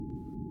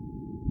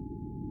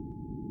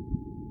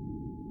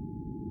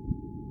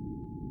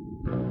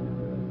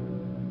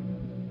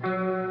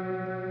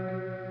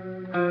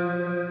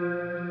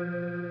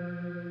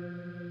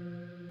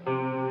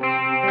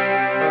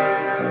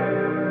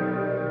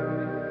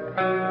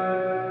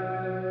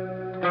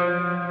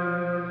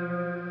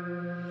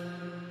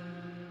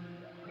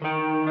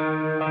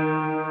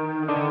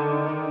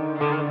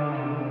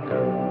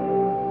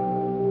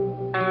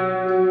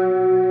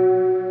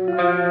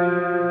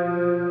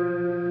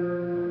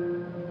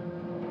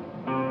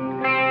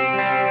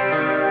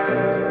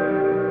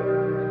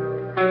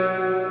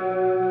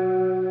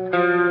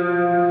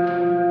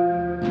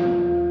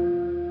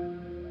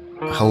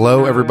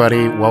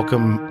everybody.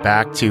 Welcome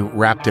back to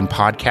Wrapped in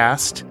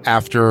Podcast.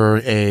 After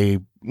a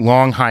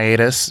long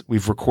hiatus,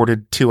 we've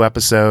recorded 2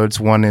 episodes.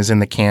 One is in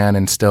the can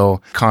and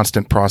still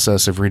constant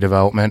process of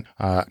redevelopment,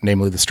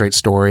 namely The Straight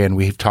Story. And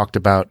we've talked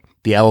about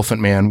The Elephant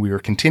Man. We are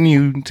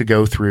continuing to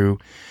go through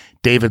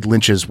David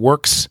Lynch's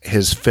works,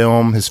 his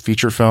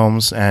feature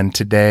films. And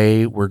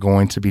today we're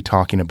going to be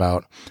talking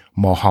about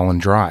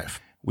Mulholland Drive.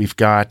 We've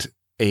got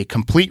a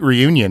complete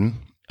reunion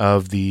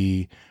of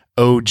the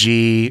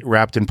OG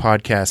Wrapped in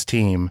Podcast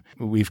team.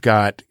 We've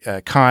got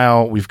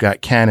Kyle, we've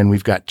got Ken, and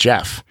we've got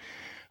Jeff,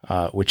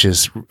 which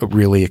is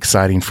really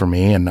exciting for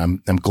me. And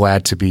I'm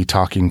glad to be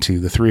talking to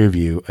the 3 of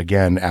you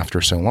again after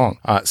so long.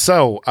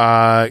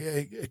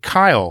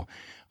 Kyle,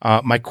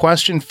 my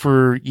question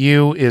for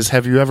you is,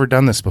 have you ever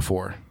done this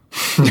before?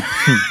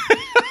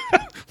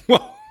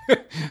 Well,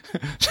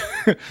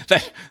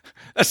 this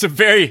is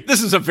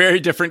a very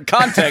different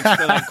context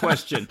for that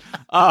question.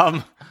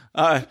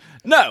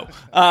 No.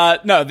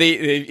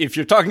 If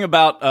you're talking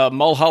about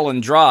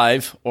Mulholland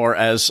Drive, or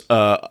as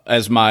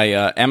my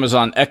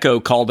Amazon Echo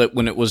called it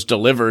when it was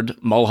delivered,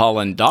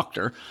 Mulholland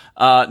Doctor.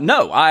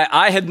 No,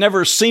 I had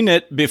never seen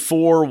it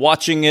before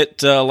watching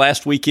it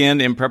last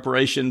weekend in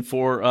preparation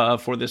for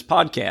this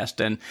podcast,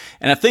 and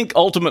I think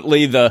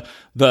ultimately the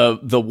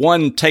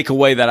one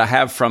takeaway that I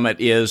have from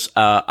it is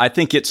I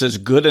think it's as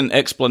good an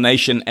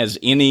explanation as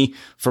any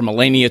for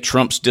Melania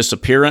Trump's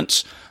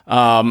disappearance.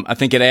 I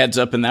think it adds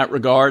up in that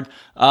regard.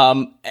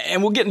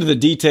 And we'll get into the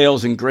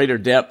details in greater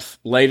depth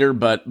later,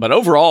 but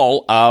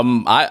overall,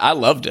 I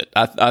loved it.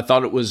 I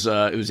thought it was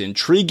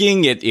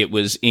intriguing. It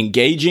was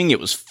engaging. It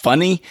was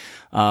funny.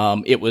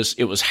 It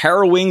was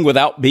harrowing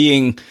without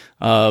being,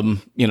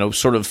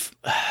 sort of,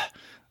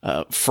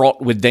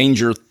 fraught with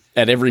danger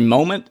at every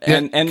moment.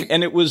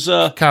 And it was,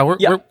 Kyle,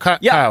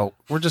 Kyle,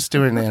 we're just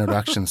doing the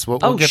introductions. We'll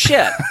get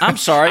shit. I'm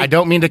sorry. I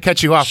don't mean to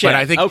cut you off, Shit. but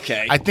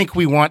I think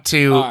we want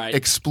to right.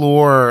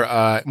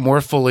 explore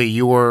more fully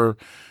your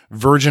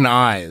virgin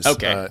eyes,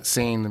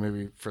 seeing the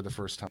movie for the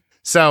first time.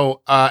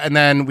 So, and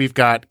then we've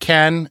got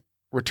Ken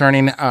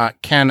returning.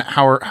 Ken,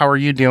 how are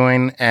you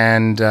doing?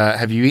 And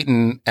have you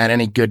eaten at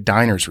any good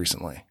diners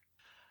recently?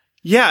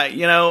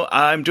 Yeah,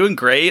 I'm doing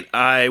great.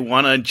 I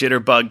won a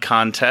Jitterbug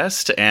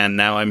contest, and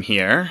now I'm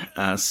here.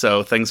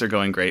 So things are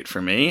going great for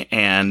me.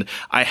 And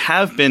I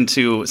have been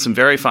to some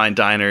very fine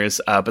diners,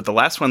 but the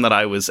last one that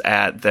I was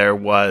at, there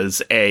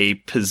was a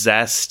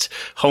possessed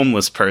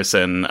homeless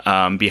person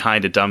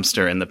behind a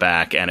dumpster in the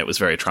back, and it was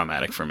very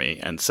traumatic for me.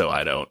 And so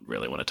I don't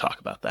really want to talk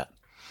about that.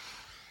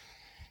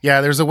 Yeah,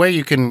 there's a way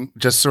you can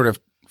just sort of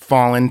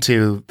fall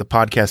into the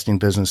podcasting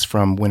business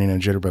from winning a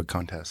Jitterbug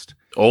contest.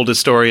 Oldest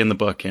story in the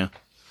book, yeah.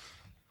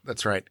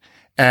 That's right.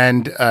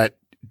 And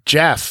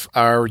Jeff,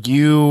 are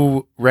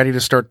you ready to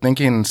start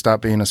thinking and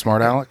stop being a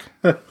smart aleck?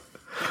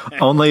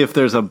 Only if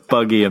there's a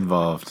buggy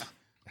involved.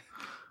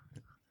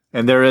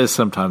 And there is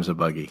sometimes a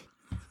buggy.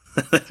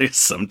 There's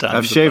sometimes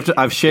I've shaved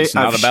It's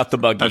not about the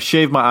buggy. I've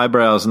shaved my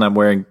eyebrows, and I'm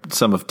wearing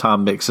some of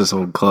Tom Mix's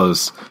old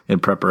clothes in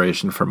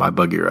preparation for my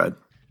buggy ride.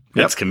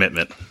 That's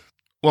commitment.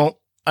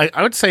 Well,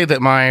 I would say that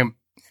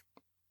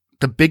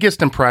the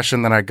biggest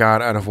impression that I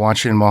got out of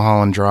watching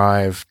Mulholland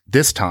Drive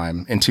this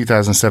time in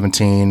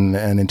 2017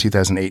 and in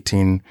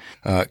 2018,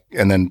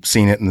 and then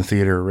seeing it in the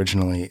theater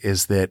originally,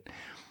 is that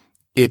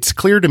it's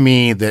clear to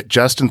me that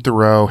Justin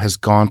Theroux has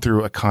gone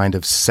through a kind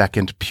of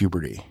second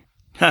puberty.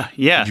 Huh,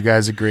 yeah. Would you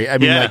guys agree? I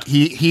mean, like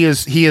he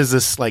is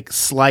this like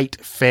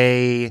slight,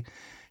 fey,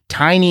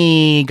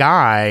 tiny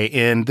guy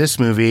in this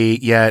movie.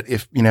 Yet,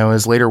 if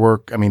his later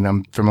work, I mean,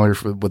 I'm familiar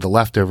with The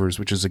Leftovers,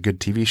 which is a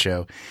good TV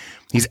show.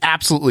 He's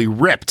absolutely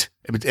ripped,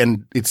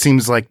 and it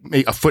seems like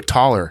a foot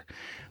taller,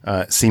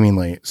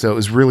 seemingly. So it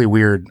was really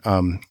weird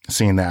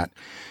seeing that.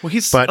 Well,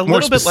 he's a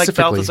little bit like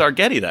Balthazar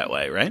Getty that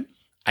way, right?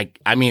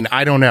 I mean,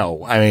 I don't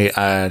know. I mean,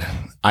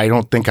 I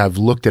don't think I've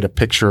looked at a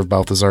picture of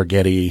Balthazar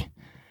Getty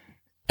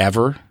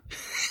ever.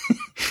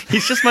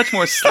 He's just much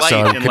more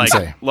slight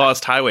in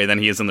Lost Highway than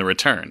he is in The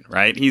Return,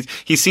 right?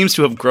 He seems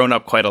to have grown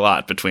up quite a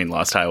lot between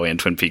Lost Highway and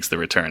Twin Peaks: The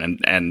Return,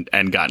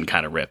 and gotten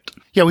kind of ripped.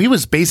 Yeah, well, he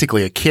was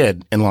basically a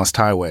kid in Lost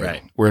Highway,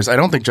 right? Whereas I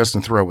don't think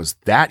Justin Theroux was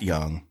that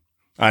young.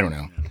 I don't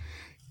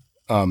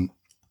know.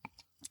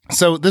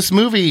 So this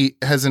movie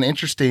has an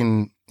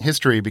interesting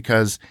history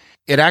because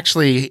it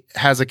actually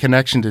has a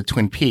connection to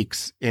Twin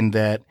Peaks in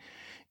that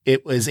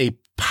it was a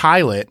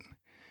pilot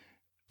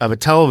of a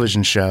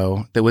television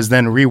show that was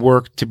then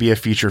reworked to be a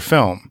feature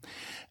film.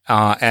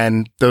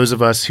 And those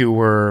of us who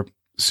were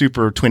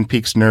super Twin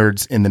Peaks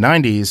nerds in the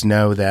 90s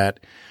know that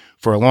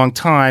for a long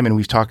time, and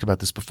we've talked about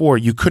this before,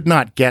 you could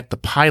not get the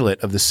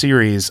pilot of the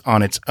series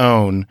on its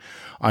own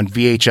on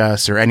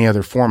VHS or any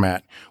other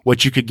format.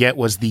 What you could get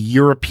was the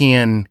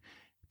European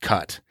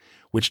cut,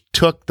 which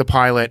took the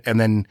pilot and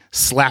then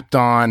slapped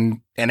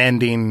on an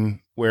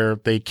ending where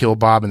they kill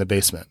Bob in the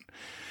basement.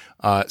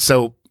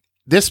 So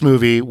this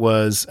movie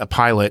was a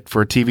pilot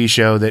for a TV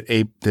show that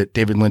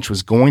David Lynch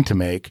was going to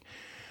make.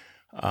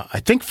 I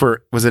think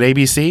was it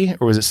ABC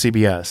or was it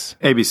CBS?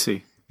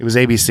 ABC. It was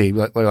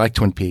ABC, like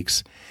Twin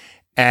Peaks.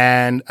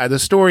 And the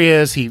story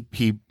is he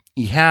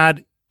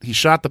had he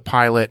shot the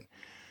pilot.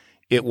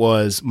 It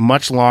was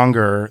much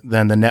longer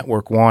than the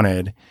network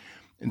wanted.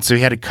 And so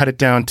he had to cut it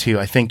down to,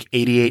 I think,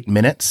 88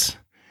 minutes.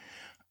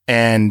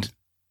 And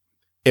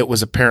it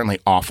was apparently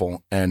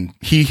awful. And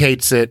he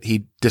hates it.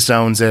 He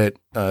disowns it.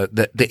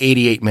 The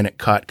 88-minute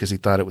cut, because he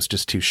thought it was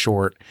just too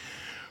short.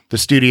 The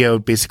studio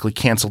basically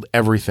canceled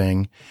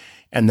everything.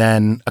 And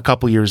then a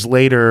couple years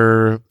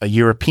later, a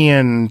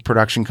European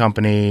production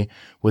company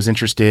was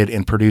interested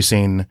in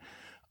producing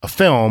a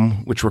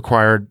film, which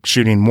required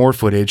shooting more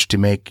footage to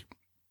make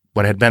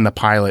what had been the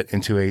pilot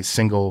into a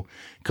single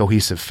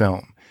cohesive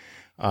film.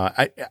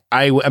 I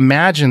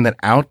imagine that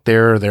out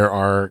there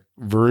are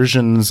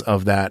versions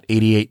of that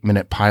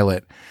 88-minute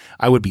pilot.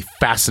 I would be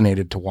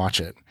fascinated to watch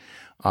it,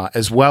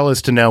 as well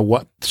as to know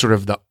what sort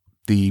of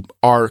the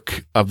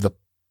arc of the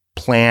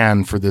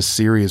plan for this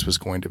series was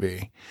going to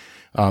be.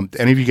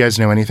 Any of you guys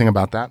know anything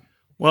about that?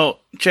 Well,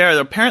 Jared,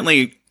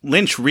 apparently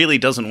Lynch really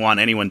doesn't want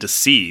anyone to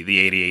see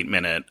the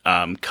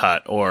 88-minute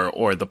cut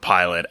or the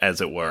pilot,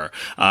 as it were.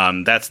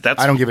 That's.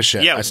 I don't give a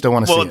shit. Yeah, I still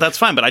want to see it. Well, that's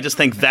fine, but I just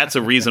think that's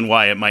a reason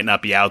why it might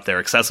not be out there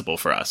accessible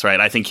for us, right?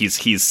 I think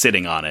he's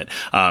sitting on it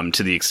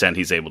to the extent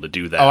he's able to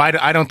do that. Oh,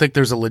 I don't think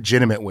there's a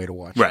legitimate way to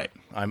watch it. Right.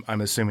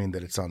 I'm assuming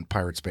that it's on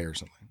Pirates Bay or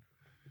something.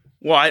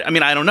 Well, I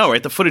mean, I don't know,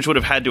 right? The footage would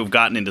have had to have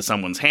gotten into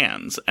someone's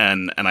hands,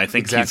 and I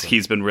think exactly.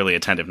 he's been really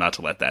attentive not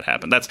to let that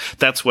happen.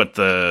 That's what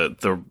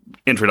the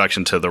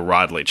introduction to the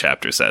Rodley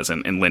chapter says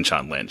in Lynch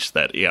on Lynch,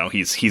 that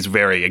he's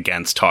very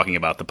against talking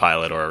about the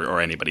pilot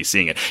or anybody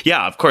seeing it.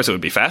 Yeah, of course, it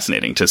would be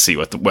fascinating to see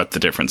what the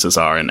differences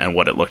are and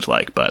what it looked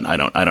like, but I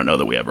don't know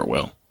that we ever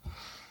will.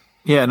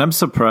 Yeah, and I'm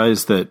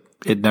surprised that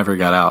it never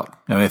got out.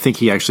 I mean, I think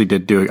he actually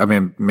did do it. I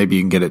mean, maybe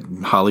you can get it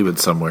in Hollywood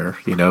somewhere,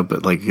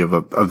 but like you have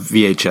a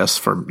VHS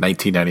from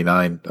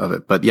 1999 of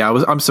it. But yeah,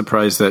 I'm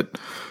surprised that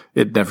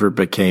it never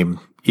became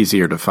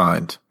easier to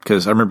find,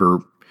 because I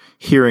remember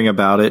hearing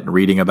about it and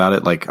reading about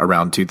it like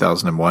around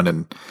 2001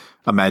 and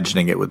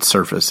imagining it would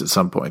surface at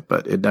some point,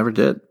 but it never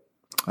did.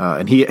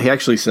 And he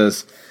actually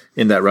says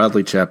in that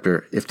Rodley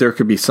chapter, if there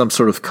could be some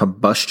sort of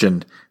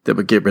combustion that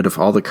would get rid of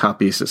all the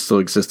copies that still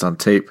exist on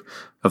tape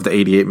of the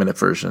 88-minute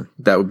version,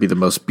 that would be the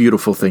most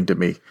beautiful thing to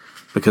me,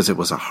 because it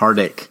was a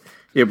heartache.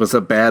 It was a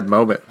bad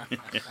moment.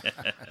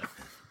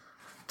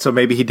 So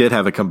maybe he did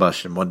have a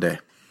combustion one day.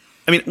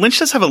 I mean, Lynch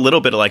does have a little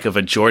bit of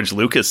a George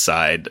Lucas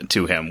side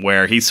to him,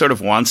 where he sort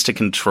of wants to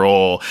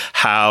control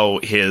how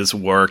his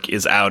work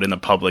is out in the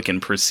public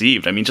and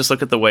perceived. I mean, just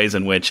look at the ways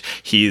in which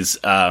he's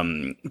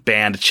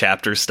banned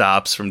chapter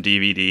stops from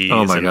DVDs,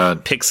 oh my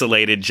God,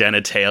 pixelated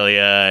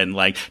genitalia, and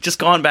like just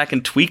gone back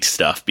and tweaked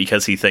stuff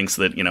because he thinks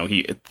that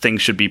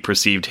things should be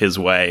perceived his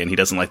way, and he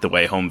doesn't like the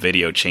way home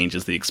video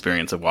changes the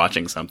experience of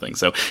watching something.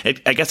 So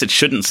I guess it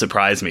shouldn't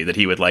surprise me that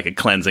he would like a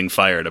cleansing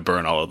fire to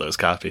burn all of those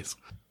copies.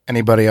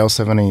 Anybody else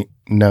have any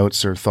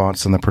notes or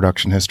thoughts on the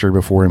production history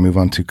before we move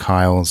on to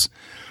Kyle's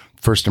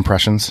first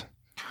impressions?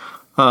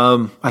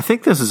 I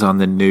think this is on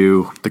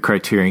the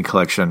Criterion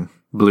Collection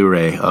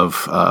Blu-ray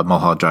of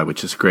Mulholland Drive,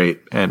 which is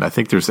great. And I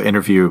think there's an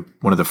interview,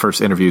 one of the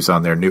first interviews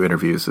on there, new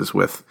interviews, is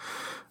with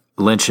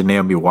Lynch and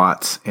Naomi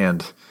Watts.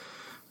 And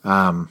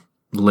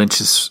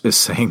Lynch is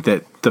saying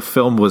that the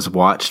film was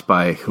watched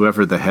by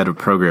whoever the head of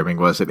programming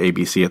was at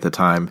ABC at the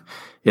time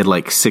at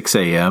like 6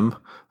 a.m.,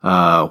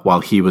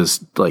 while he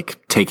was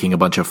like taking a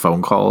bunch of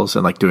phone calls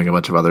and like doing a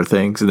bunch of other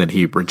things. And then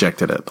he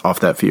rejected it off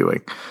that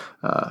viewing.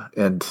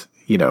 And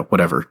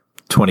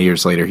 20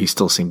 years later, he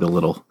still seemed a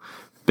little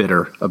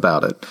bitter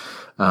about it.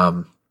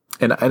 And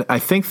I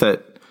think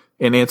that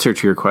in answer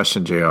to your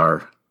question,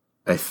 JR,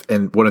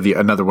 and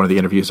another one of the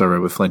interviews I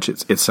read with Lynch,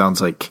 it sounds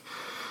like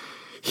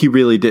he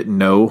really didn't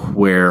know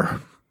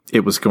where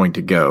it was going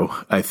to go.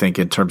 I think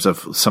in terms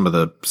of some of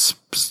the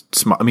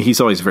he's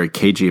always very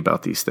cagey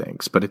about these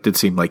things, but it did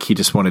seem like he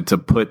just wanted to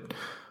put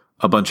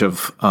a bunch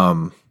of,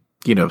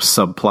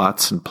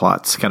 subplots and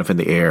plots kind of in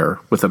the air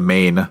with a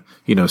main,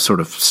 sort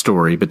of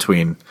story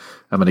between,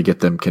 I'm going to get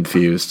them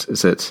confused.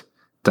 Is it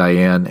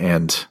Diane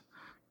and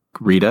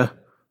Rita?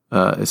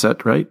 Is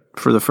that right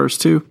for the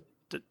first two?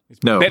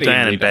 No,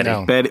 Diane and Betty.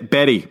 No.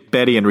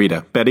 Betty and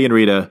Rita. Betty and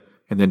Rita,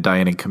 and then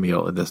Diane and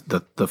Camille in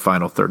the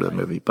final third of the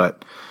movie.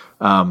 But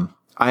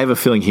I have a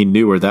feeling he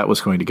knew where that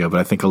was going to go, but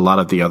I think a lot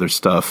of the other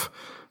stuff,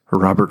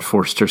 Robert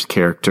Forster's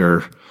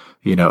character,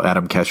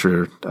 Adam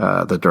Kesher,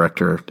 the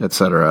director,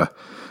 etc.,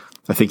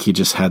 I think he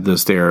just had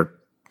those there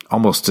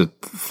almost to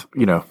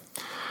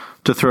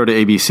throw to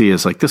ABC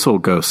as like, this will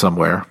go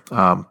somewhere.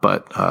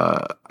 But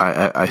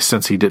I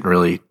sense he didn't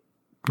really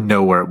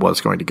know where it was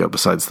going to go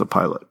besides the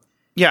pilot.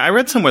 Yeah, I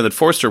read somewhere that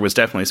Forster was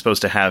definitely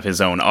supposed to have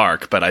his own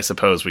arc, but I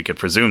suppose we could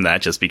presume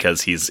that just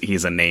because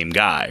he's a name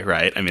guy,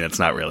 right? I mean, it's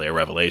not really a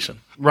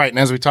revelation. Right, and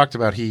as we talked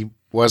about, he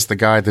was the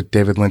guy that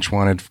David Lynch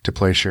wanted to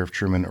play Sheriff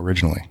Truman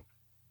originally.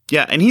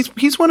 Yeah, and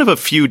he's one of a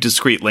few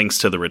discrete links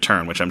to The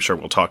Return, which I'm sure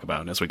we'll talk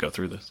about as we go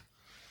through this.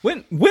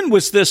 When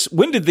was this?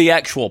 When did the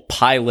actual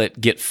pilot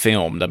get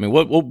filmed? I mean,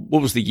 what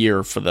was the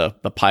year for the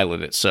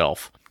pilot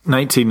itself?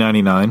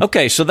 1999.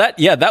 Okay, so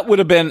that would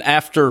have been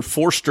after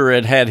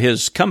Forster had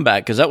his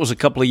comeback, because that was a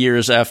couple of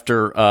years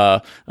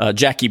after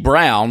Jackie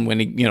Brown, when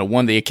he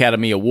won the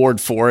Academy Award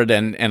for it,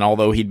 and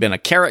although he'd been a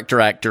character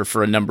actor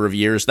for a number of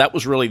years, that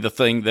was really the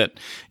thing that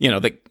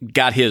that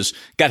got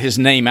his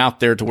name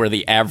out there to where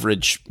the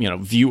average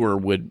viewer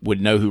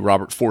would know who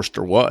Robert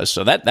Forster was.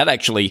 So that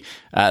actually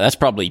that's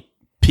probably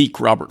peak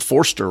Robert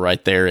Forster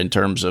right there in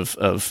terms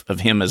of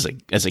him as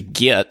a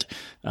get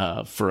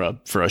for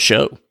a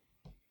show.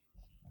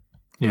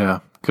 Yeah,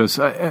 because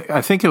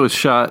I think it was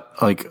shot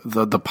like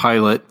the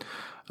pilot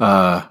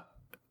was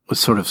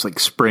sort of like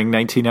spring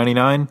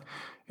 1999,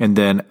 and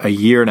then a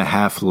year and a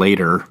half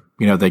later,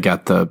 they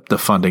got the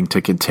funding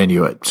to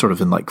continue it, sort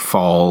of in like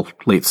fall,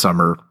 late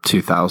summer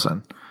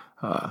 2000.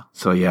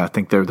 So yeah, I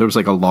think there was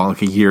like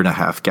a year and a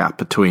half gap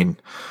between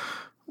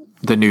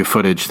the new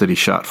footage that he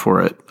shot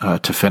for it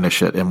to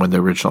finish it and when the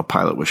original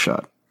pilot was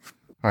shot.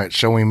 All right,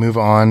 shall we move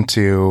on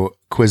to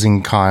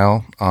quizzing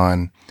Kyle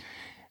on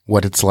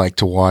what it's like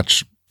to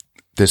watch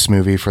this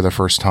movie for the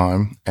first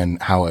time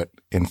and how it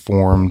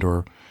informed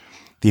or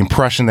the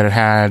impression that it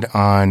had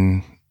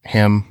on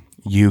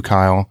you,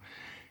 Kyle,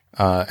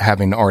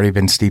 having already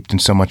been steeped in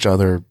so much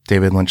other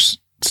David Lynch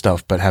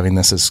stuff, but having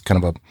this as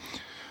kind of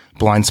a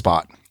blind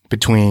spot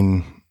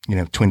between,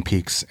 Twin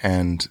Peaks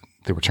and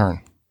The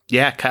Return.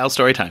 Yeah, Kyle,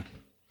 story time.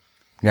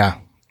 Yeah.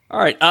 All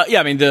right.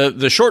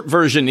 The short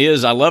version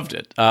is I loved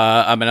it.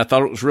 I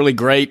thought it was really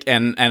great,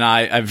 and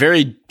I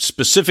very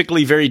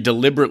specifically, very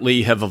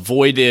deliberately have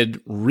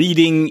avoided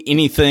reading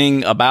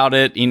anything about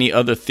it, any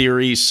other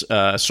theories,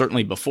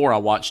 certainly before I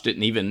watched it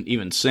and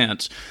even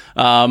since.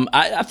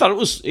 I thought it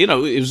was,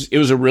 it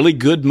was a really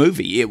good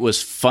movie. It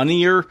was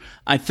funnier,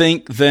 I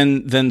think,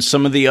 than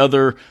some of the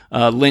other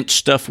Lynch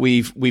stuff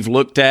we've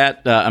looked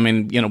at.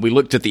 We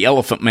looked at The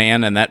Elephant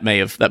Man, and that may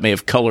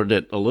have colored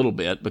it a little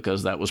bit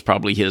because that was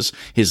probably his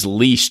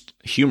least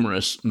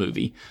humorous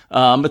movie.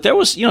 But there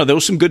was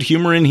some good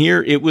humor in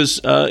here. It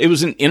was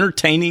an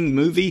entertaining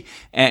movie.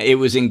 It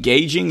was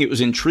engaging. It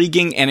was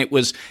intriguing, and it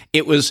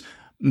was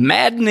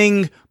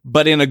maddening,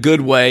 but in a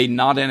good way,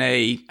 not in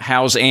a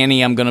 "how's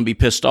Annie? I'm going to be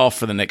pissed off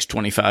for the next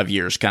 25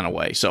 years" kind of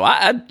way. So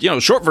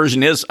short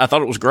version is I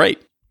thought it was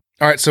great.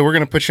 All right, so we're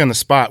going to put you on the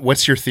spot.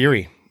 What's your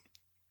theory?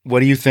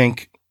 What do you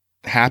think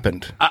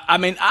happened?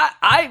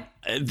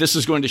 This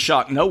is going to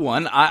shock no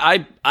one.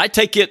 I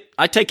take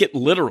it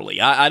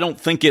literally. I don't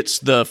think it's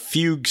the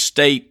fugue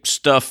state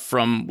stuff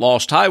from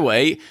Lost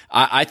Highway.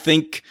 I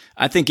think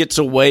it's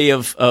a way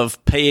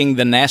of paying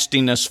the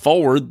nastiness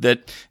forward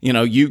that,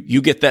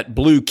 you get that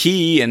blue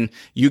key and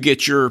you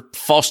get your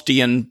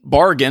Faustian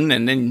bargain,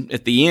 and then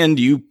at the end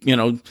you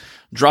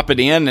drop it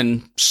in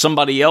and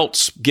somebody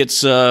else gets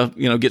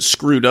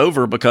screwed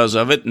over because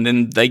of it, and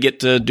then they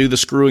get to do the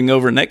screwing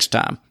over next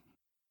time.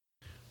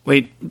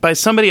 Wait, by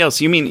somebody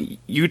else, you mean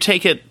you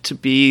take it to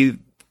be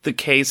the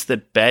case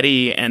that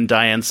Betty and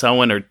Diane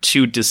Selwyn are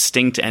two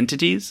distinct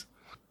entities?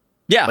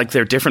 Yeah. Like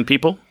they're different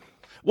people?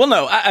 Well,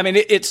 no,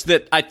 it's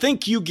that I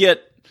think you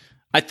get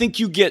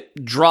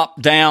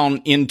dropped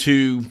down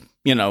into,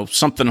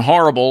 something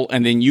horrible,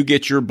 and then you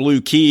get your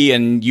blue key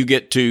and you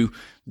get to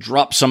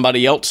drop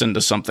somebody else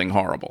into something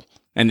horrible.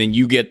 And then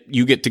you get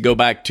to go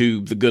back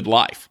to the good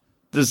life.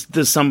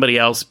 Does somebody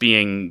else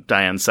being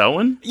Diane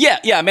Selwyn? Yeah.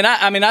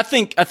 I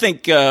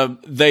think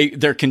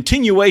they're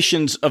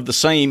continuations of the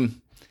same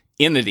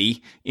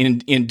entity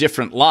in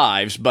different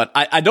lives, but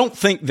I don't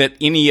think that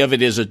any of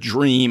it is a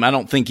dream. I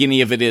don't think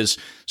any of it is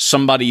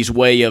somebody's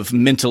way of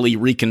mentally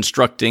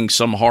reconstructing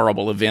some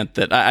horrible event.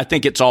 That I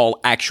think it's all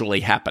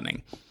actually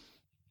happening.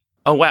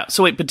 Oh, wow.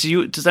 So wait, but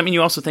does that mean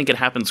you also think it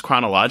happens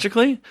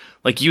chronologically?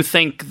 Like you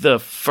think the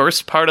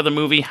first part of the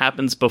movie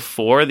happens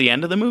before the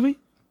end of the movie?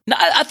 No,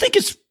 I think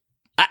it's.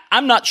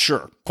 I'm not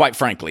sure, quite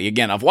frankly.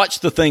 Again, I've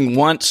watched the thing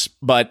once,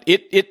 but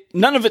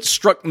none of it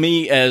struck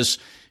me as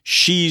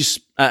she's.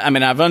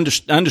 I've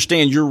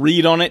understand your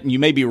read on it, and you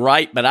may be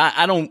right, but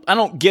I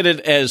don't get it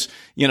as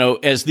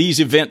as these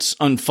events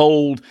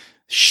unfold,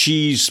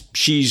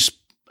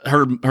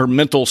 her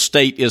mental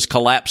state is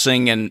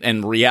collapsing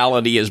and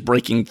reality is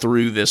breaking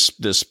through this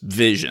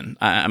vision.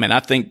 I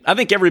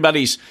think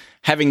everybody's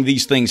having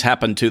these things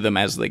happen to them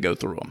as they go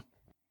through them.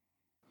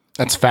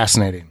 That's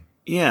fascinating.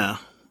 Yeah.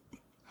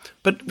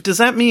 But does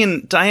that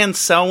mean Diane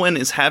Selwyn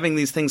is having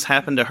these things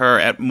happen to her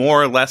at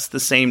more or less the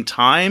same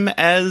time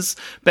as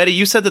Betty?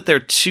 You said that they're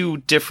two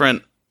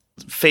different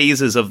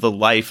phases of the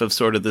life of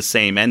sort of the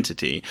same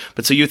entity.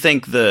 But so you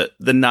think the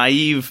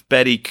naive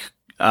Betty,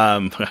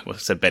 I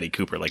said Betty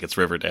Cooper like it's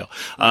Riverdale.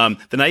 The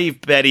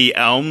naive Betty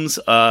Elms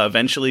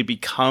eventually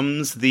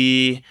becomes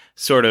the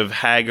sort of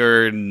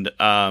haggard,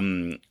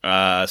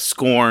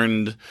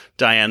 scorned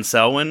Diane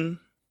Selwyn?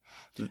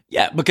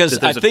 Yeah, because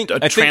There's I think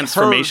a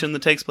transformation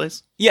that takes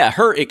place. Yeah,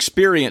 her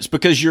experience,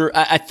 because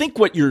I think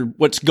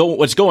what's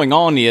going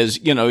on is,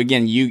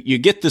 again, you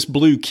get this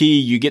blue key,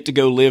 you get to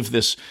go live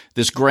this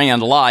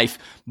grand life,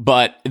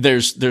 but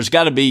there's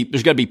got to be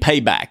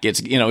payback.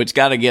 It's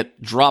got to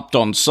get dropped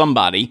on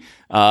somebody,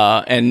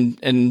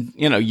 and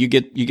you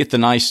get the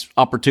nice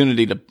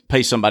opportunity to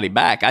pay somebody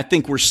back. I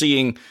think we're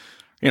seeing,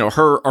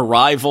 her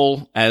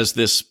arrival as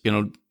this,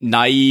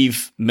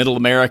 naive middle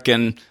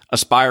American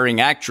aspiring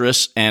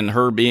actress, and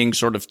her being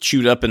sort of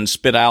chewed up and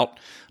spit out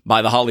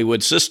by the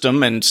Hollywood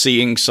system, and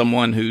seeing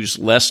someone who's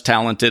less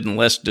talented and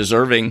less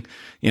deserving,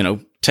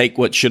 take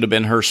what should have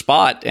been her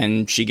spot,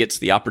 and she gets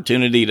the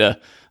opportunity to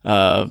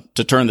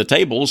turn the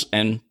tables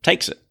and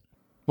takes it.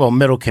 Well,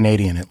 middle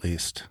Canadian at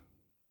least.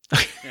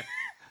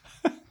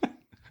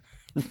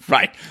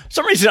 Right. For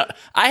some reason,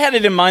 I had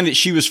it in mind that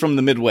she was from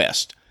the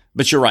Midwest.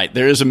 But you're right.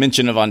 There is a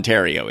mention of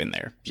Ontario in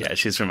there. Yeah,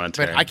 she's from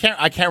Ontario. But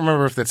I can't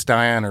remember if that's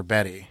Diane or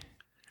Betty.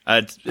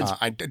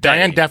 Diane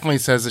Diane definitely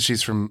says that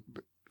she's from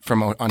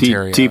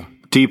Ontario.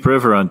 Deep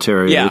River,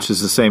 Ontario, yeah. Which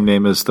is the same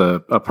name as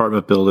the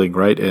apartment building,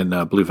 right, in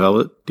Blue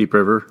Velvet, Deep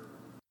River.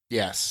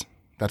 Yes,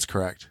 that's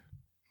correct.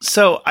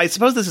 So I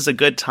suppose this is a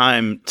good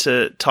time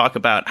to talk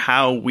about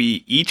how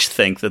we each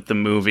think that the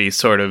movie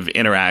sort of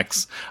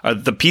interacts, or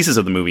the pieces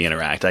of the movie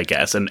interact, I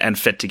guess, and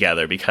fit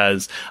together,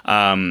 because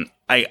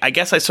I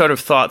guess I sort of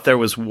thought there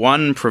was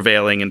one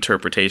prevailing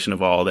interpretation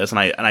of all this, and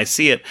I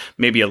see it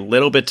maybe a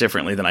little bit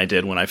differently than I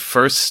did when I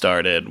first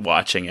started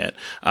watching it.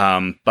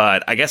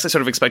 But I guess I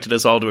sort of expected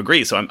us all to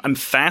agree. So I'm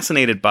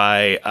fascinated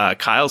by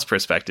Kyle's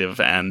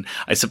perspective, and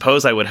I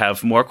suppose I would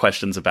have more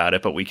questions about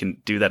it, but we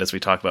can do that as we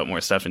talk about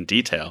more stuff in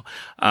detail.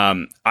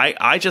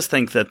 I just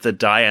think that the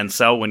Diane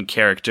Selwyn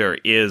character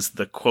is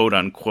the quote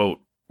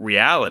unquote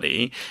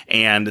reality,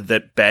 and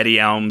that Betty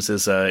Elms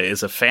is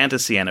a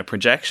fantasy and a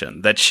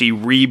projection, that she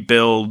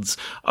rebuilds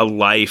a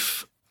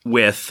life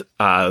with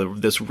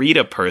this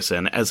Rita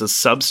person as a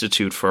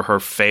substitute for her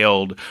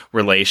failed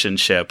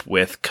relationship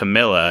with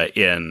Camilla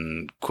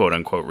in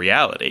quote-unquote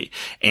reality,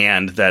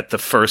 and that the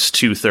first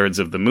 2/3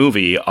 of the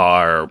movie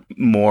are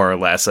more or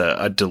less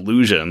a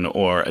delusion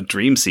or a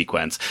dream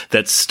sequence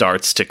that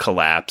starts to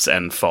collapse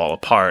and fall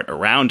apart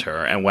around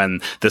her, and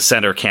when the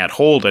center can't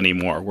hold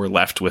anymore, we're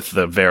left with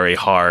the very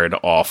hard,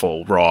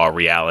 awful, raw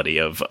reality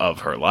of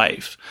her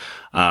life.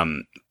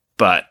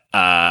 But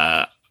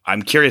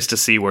I'm curious to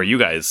see where you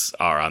guys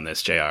are on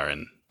this, JR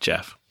and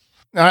Jeff.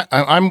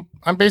 I'm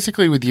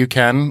basically with you,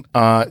 Ken.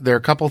 There are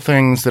a couple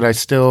things that I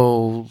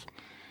still,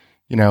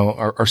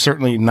 are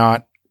certainly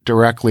not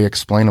directly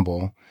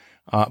explainable.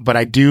 But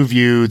I do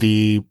view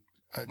the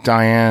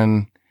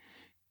Diane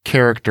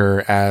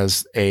character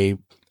as a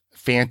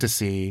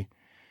fantasy,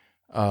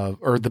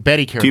 or the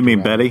Betty character. Do you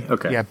mean Betty?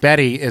 Okay. Yeah,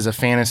 Betty is a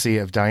fantasy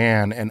of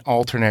Diane, an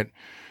alternate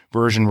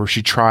version where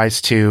she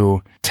tries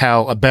to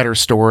tell a better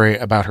story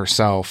about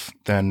herself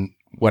than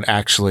what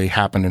actually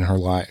happened in her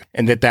life.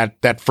 And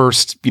that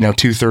first,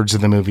 2/3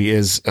 of the movie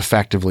is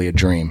effectively a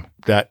dream.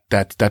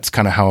 That's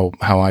kind of how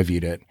I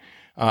viewed it.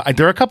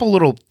 There are a couple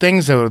little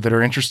things though that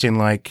are interesting,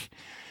 like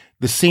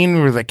the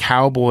scene where the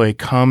cowboy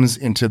comes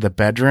into the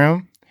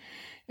bedroom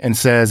and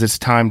says, "It's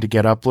time to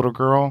get up, little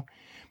girl."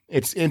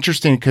 It's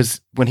interesting because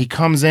when he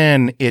comes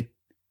in, it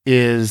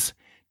is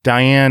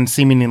Diane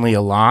seemingly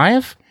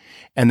alive.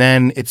 And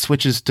then it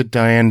switches to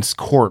Diane's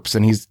corpse,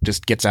 and he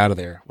just gets out of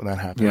there when that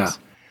happens. Yeah.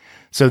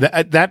 So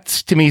that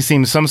to me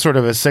seems some sort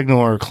of a signal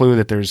or a clue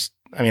that there's,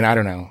 I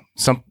don't know,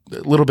 a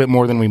little bit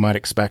more than we might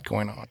expect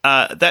going on.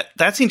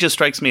 That scene just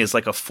strikes me as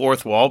like a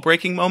fourth wall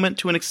breaking moment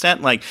to an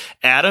extent. Like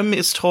Adam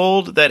is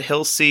told that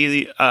he'll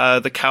see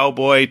the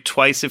cowboy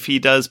twice if he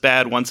does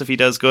bad, once if he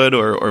does good,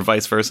 or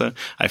vice versa.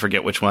 I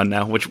forget which one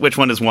now. Which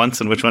one is once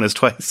and which one is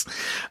twice?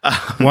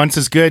 Once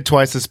is good,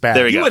 twice is bad.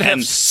 There we go. You would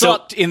have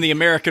sucked in the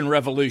American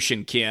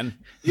Revolution, Ken.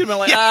 You'd have been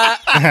like,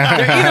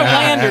 they're either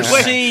land or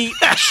sea.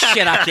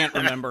 Shit, I can't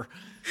remember.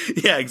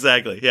 Yeah,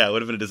 exactly. Yeah, it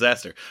would have been a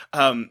disaster.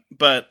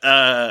 But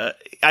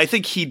I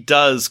think he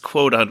does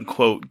quote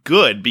unquote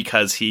good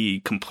because he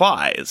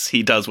complies.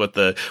 He does what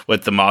the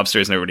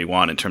mobsters and everybody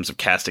want in terms of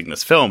casting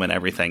this film and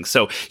everything.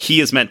 So he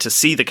is meant to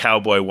see the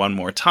cowboy one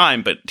more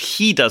time, but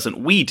he doesn't.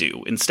 We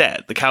do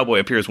instead. The cowboy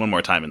appears one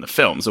more time in the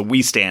film, so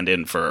we stand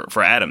in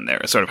for Adam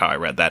there. Sort of how I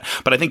read that.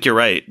 But I think you're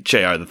right,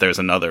 JR, that there's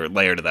another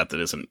layer to that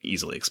isn't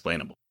easily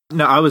explainable.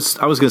 No, I was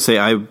going to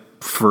say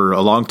for a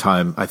long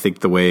time, I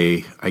think the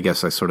way I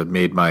guess I sort of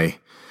made my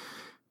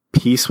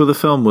peace with the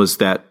film was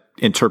that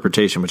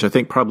interpretation, which I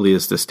think probably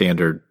is the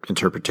standard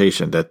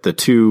interpretation, that the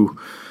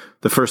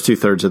first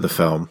 2/3 of the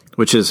film,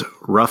 which is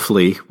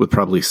roughly, with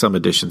probably some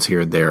additions here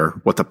and there,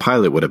 what the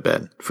pilot would have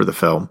been for the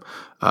film,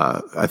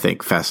 I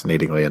think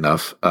fascinatingly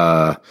enough,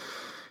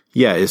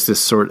 is this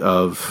sort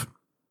of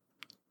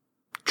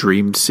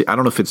dream. I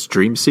don't know if it's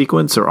dream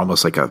sequence or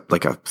almost like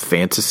a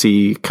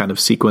fantasy kind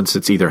of sequence.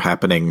 It's either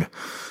happening,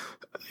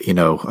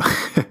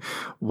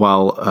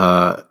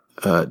 while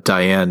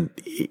Diane,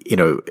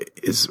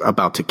 is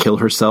about to kill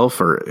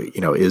herself, or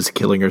is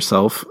killing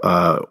herself,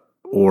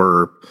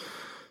 or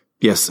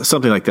yes,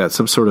 something like that.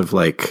 Some sort of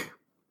like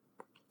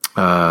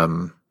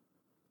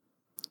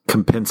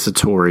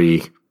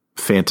compensatory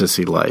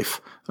fantasy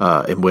life,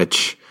 in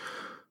which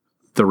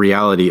the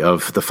reality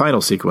of the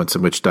final sequence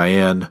in which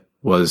Diane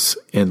was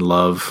in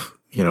love,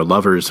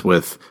 lovers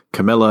with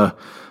Camilla.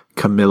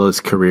 Camilla's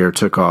career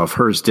took off.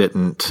 Hers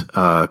didn't.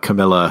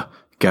 Camilla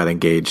got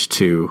engaged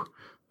to,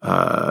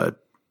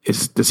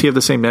 does he have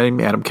the same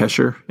name, Adam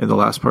Kesher, in the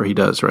last part? He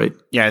does, right?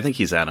 Yeah, I think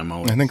he's Adam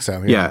always. I think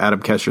so. Yeah,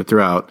 Adam Kesher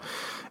throughout.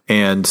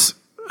 And,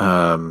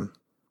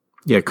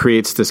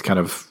 creates this kind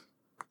of,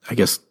 I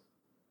guess,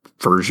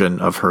 version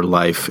of her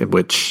life in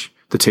which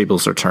the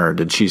tables are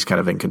turned and she's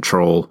kind of in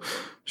control.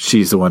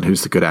 She's the one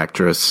who's the good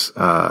actress.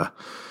 And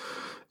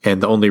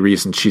the only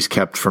reason she's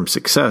kept from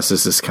success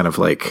is this kind of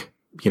like,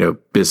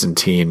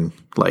 Byzantine,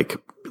 like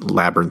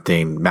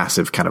labyrinthine,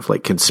 massive kind of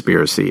like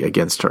conspiracy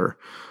against her.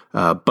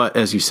 But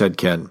as you said,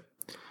 Ken,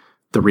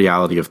 the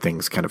reality of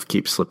things kind of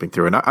keeps slipping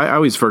through. And I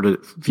always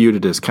viewed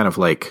it as kind of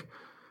like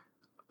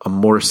a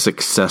more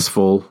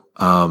successful,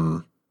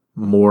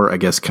 more, I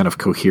guess, kind of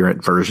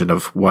coherent version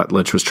of what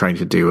Lynch was trying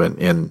to do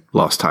in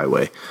Lost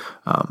Highway.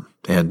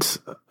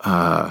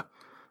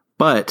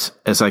 But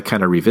as I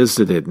kind of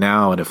revisited it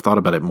now and have thought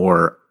about it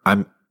more,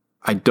 I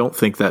don't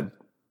think that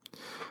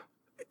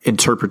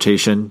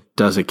interpretation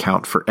does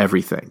account for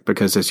everything,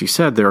 because as you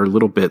said, there are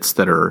little bits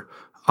that are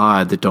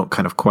odd that don't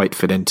kind of quite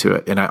fit into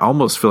it. And I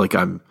almost feel like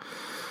I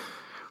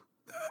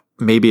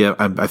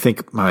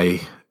think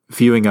my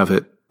viewing of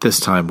it this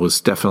time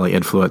was definitely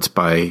influenced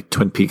by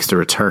Twin Peaks: The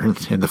Return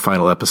in the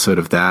final episode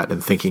of that,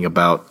 and thinking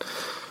about,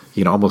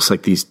 almost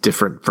like these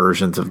different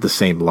versions of the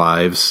same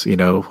lives,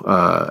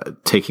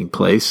 taking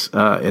place.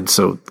 And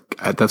so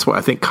that's why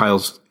I think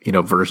Kyle's,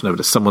 version of it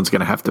is someone's going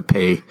to have to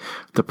pay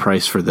the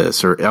price for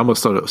this, or I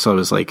almost thought it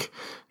was like,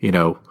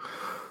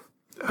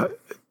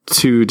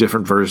 two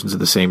different versions of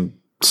the same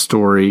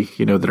story,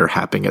 that are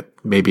happening at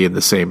maybe in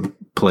the same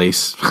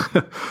place,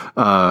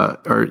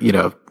 or,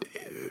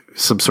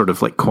 some sort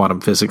of like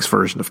quantum physics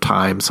version of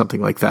time, something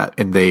like that.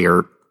 And they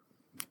are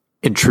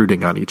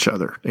intruding on each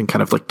other and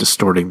kind of like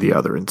distorting the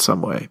other in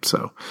some way.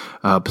 So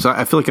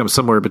I feel like I'm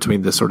somewhere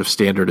between this sort of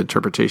standard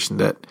interpretation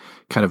that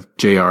kind of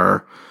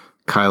JR,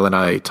 Kyle and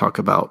I talk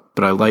about,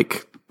 but I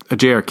like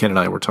JR, Ken and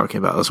I were talking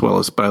about as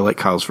well but I like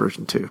Kyle's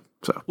version too.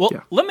 So, well, yeah.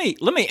 let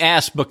me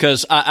ask,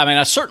 because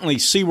I certainly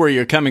see where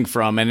you're coming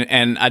from,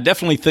 and I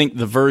definitely think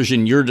the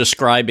version you're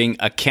describing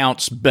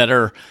accounts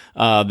better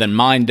than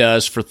mine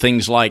does for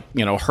things like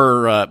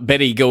her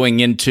Betty going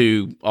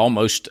into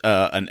almost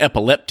an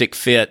epileptic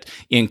fit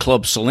in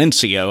Club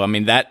Silencio. I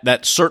mean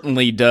that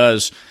certainly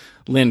does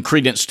lend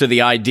credence to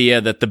the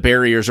idea that the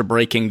barriers are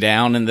breaking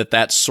down, and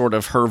that's sort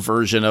of her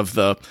version of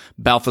the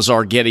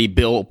Balthazar Getty,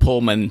 Bill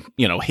Pullman,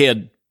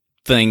 head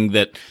thing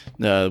that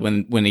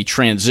when he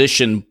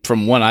transitioned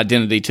from one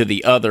identity to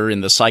the other in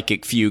the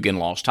psychic fugue in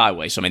Lost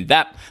Highway. So I mean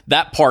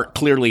that part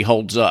clearly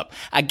holds up.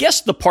 I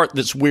guess the part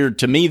that's weird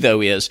to me though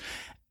is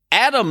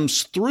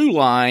Adam's through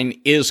line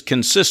is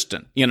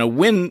consistent.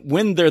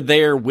 When they're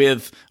there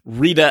with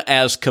Rita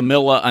as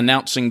Camilla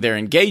announcing their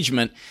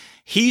engagement,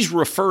 he's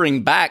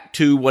referring back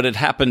to what had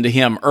happened to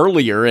him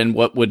earlier and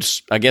what would,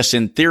 I guess,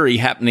 in theory,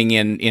 happening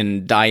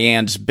in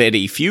Diane's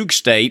Betty fugue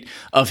state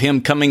of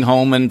him coming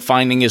home and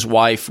finding his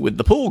wife with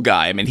the pool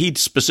guy. I mean, he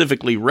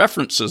specifically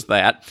references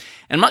that.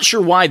 And I'm not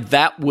sure why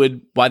that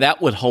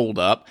would hold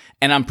up.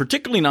 And I'm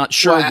particularly not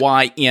sure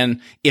why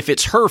if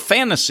it's her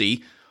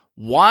fantasy,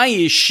 why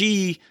is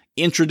she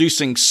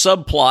introducing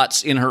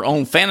subplots in her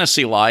own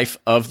fantasy life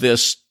of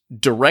this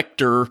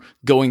director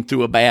going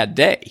through a bad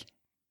day?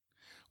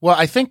 Well,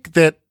 I think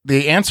that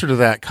the answer to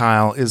that,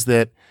 Kyle, is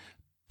that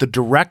the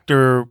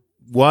director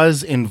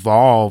was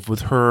involved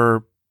with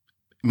her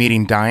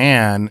meeting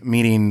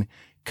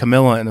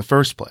Camilla in the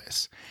first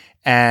place.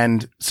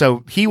 And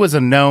so he was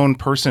a known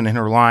person in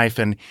her life,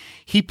 and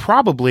he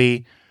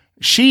probably,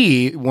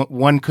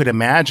 one could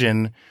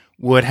imagine,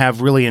 would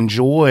have really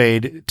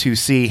enjoyed to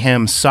see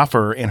him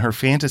suffer in her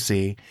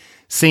fantasy,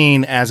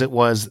 seeing as it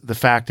was the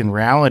fact in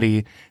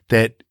reality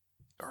that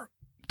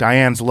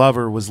Diane's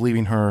lover was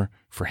leaving her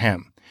for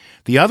him.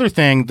 The other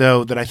thing,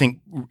 though, that I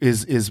think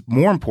is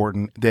more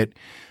important, that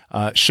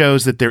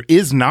shows that there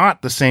is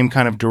not the same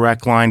kind of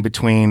direct line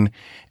between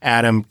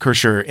Adam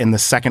Kesher in the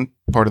second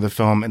part of the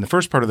film and the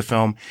first part of the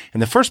film.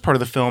 In the first part of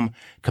the film,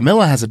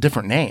 Camilla has a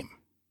different name,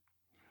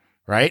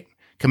 right?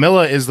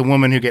 Camilla is the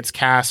woman who gets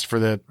cast for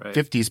the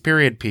 50s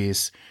period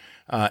piece,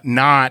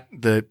 not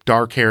the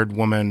dark-haired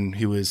woman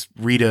who is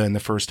Rita in the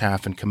first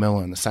half and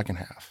Camilla in the second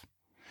half.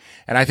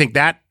 And I think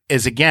that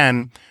is,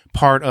 again,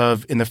 part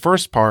of, in the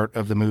first part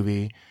of the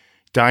movie,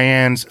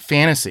 Diane's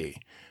fantasy,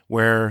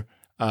 where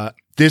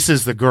this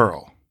is the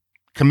girl.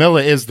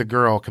 Camilla is the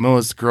girl.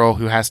 Camilla's the girl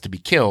who has to be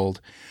killed,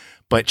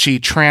 but she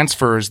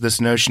transfers this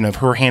notion of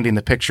her handing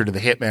the picture to the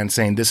hitman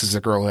saying this is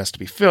the girl who has to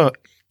be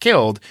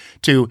killed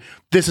to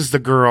this is the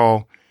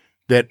girl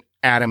that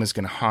Adam is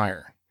going to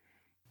hire.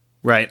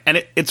 Right.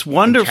 And it's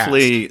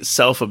wonderfully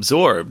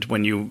self-absorbed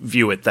when you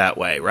view it that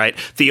way, right?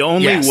 The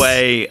only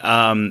way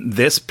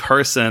this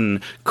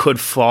person could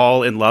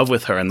fall in love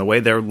with her and the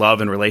way their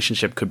love and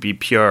relationship could be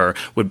pure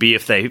would be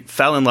if they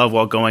fell in love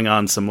while going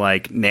on some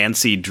like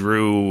Nancy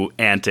Drew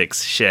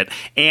antics shit.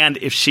 And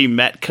if she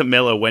met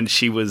Camilla when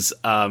she was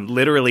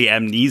literally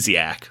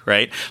amnesiac,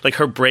 right? Like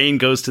her brain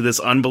goes to this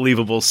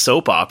unbelievable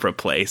soap opera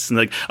place and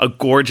like a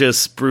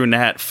gorgeous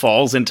brunette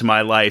falls into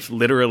my life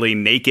literally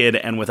naked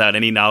and without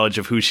any knowledge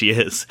of who she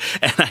is,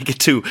 and I get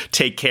to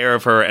take care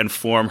of her and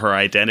form her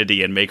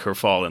identity and make her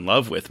fall in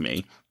love with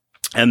me.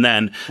 And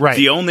then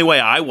the only way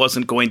I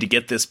wasn't going to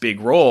get this big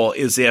role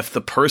is if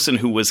the person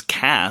who was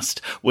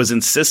cast was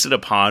insisted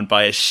upon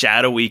by a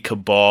shadowy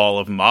cabal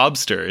of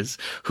mobsters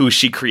who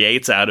she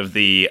creates out of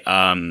the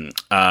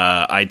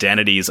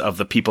identities of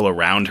the people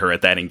around her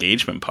at that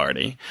engagement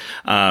party.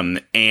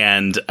 And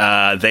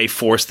they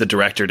force the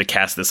director to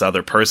cast this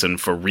other person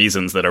for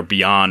reasons that are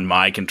beyond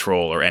my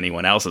control or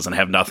anyone else's and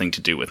have nothing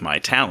to do with my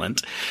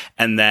talent.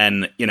 And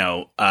then,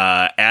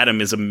 Adam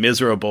is a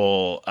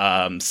miserable,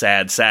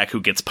 sad sack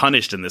who gets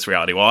punished in this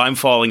reality. While I'm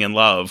falling in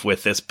love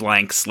with this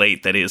blank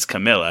slate that is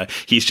Camilla,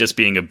 he's just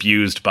being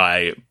abused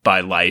by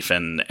life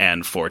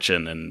and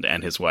fortune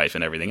and his wife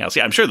and everything else.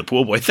 Yeah, I'm sure the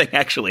pool boy thing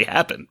actually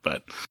happened,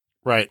 but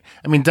right.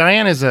 I mean,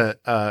 Diane is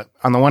on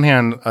the one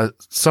hand, a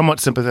somewhat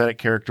sympathetic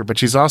character, but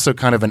she's also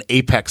kind of an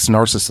apex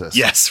narcissist.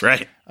 Yes,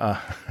 right.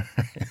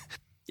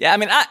 Yeah, I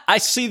mean, I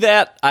see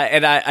that,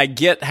 I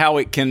get how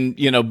it can,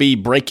 be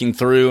breaking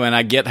through, and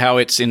I get how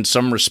it's in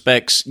some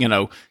respects,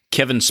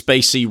 Kevin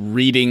Spacey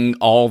reading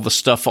all the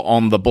stuff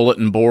on the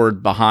bulletin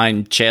board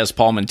behind Chaz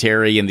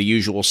Palminteri and The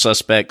Usual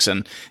Suspects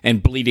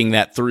and bleeding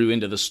that through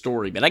into the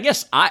story. But I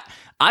guess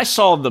I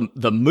saw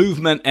the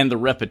movement and the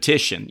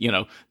repetition,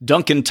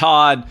 Duncan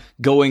Todd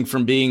going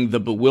from being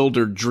the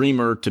bewildered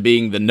dreamer to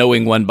being the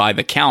knowing one by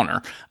the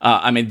counter.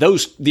 I mean,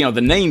 those, the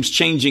names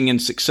changing in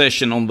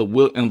succession on the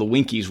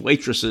Winkies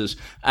waitresses.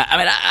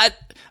 I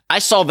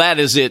saw that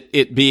as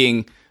it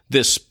being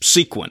this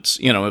sequence,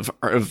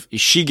 of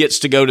she gets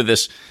to go to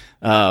this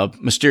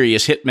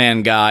mysterious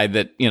hitman guy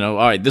that, all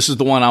right, this is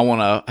the one I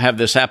want to have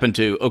this happen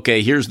to.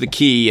 Okay, here's the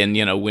key. And,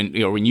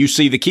 when you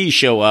see the key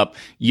show up,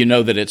 you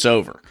know that it's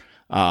over.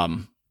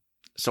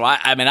 So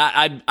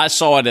I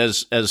saw it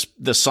as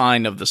the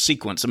sign of the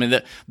sequence. I mean,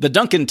 the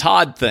Duncan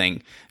Todd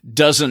thing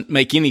doesn't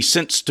make any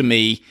sense to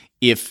me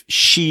if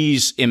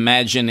she's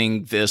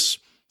imagining this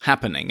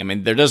happening. I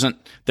mean, there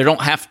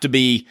don't have to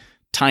be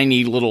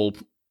tiny little,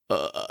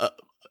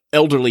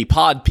 elderly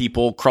pod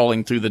people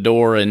crawling through the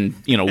door and,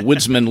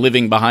 woodsmen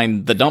living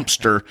behind the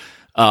dumpster,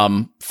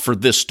 for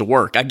this to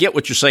work. I get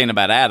what you're saying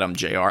about Adam,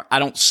 JR. I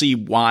don't see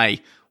why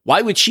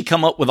would she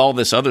come up with all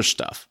this other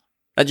stuff?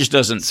 That just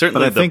doesn't.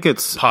 Certainly, but I think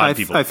it's pod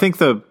people. I think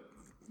the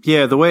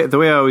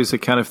way I always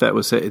account of that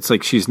was it's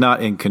like she's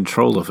not in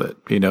control of it.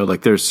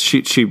 Like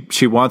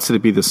she wants it to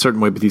be this certain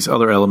way, but these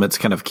other elements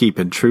kind of keep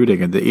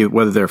intruding, and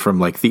whether they're from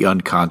like the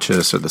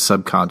unconscious or the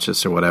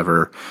subconscious or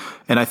whatever.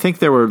 And I think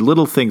there were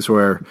little things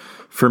where,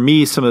 for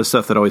me, some of the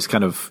stuff that always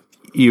kind of,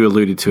 you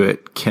alluded to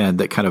it, Ken,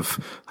 that kind of,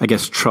 I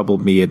guess,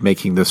 troubled me in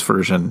making this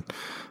version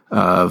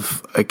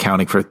of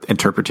accounting for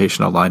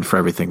interpretation online for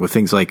everything, with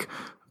things like,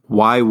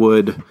 why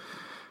would,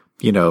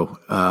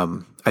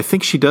 I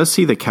think she does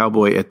see the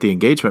cowboy at the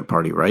engagement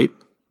party, right?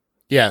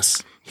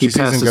 Yes. He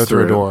passes go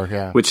through a door,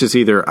 yeah. Which is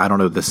either, I don't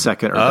know, the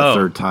second or the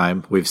third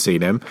time we've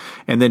seen him.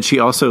 And then she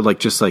also,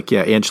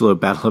 Angelo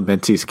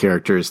Badalamenti's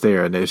character is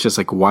there. And it's just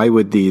like, why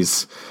would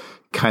these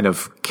kind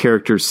of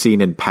characters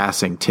seen in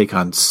passing take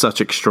on such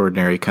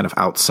extraordinary kind of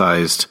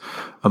outsized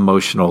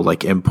emotional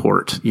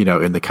import,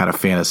 in the kind of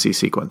fantasy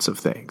sequence of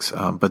things.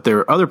 But there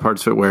are other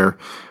parts of it where,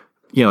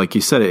 like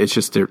you said, it's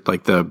just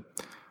like the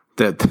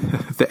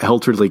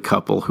elderly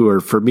couple who are,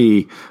 for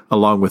me,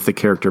 along with the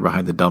character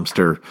behind the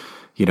dumpster,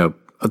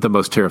 the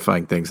most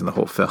terrifying things in the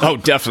whole film. Oh,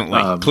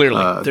 definitely.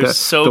 Clearly. They're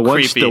so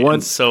creepy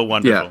and so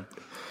wonderful.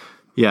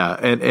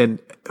 Yeah.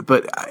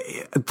 But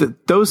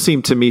those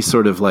seem to me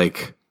sort of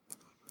like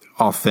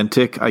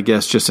authentic, I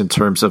guess, just in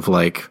terms of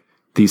like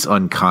these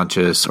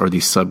unconscious or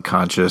these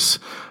subconscious,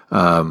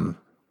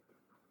 elements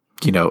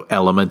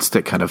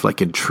that kind of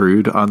like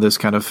intrude on this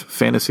kind of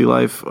fantasy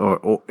life,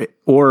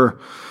 or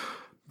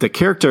the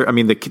character. I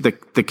mean, the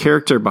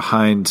character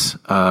behind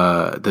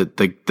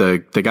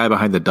the guy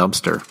behind the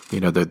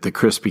dumpster, the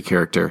crispy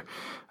character.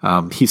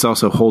 He's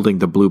also holding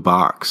the blue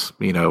box,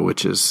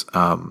 which is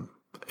holding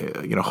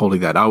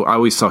that. I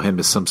always saw him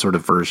as some sort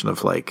of version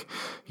of like,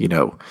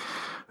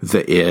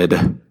 the id,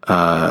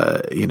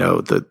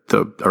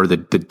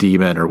 the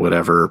demon or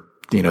whatever,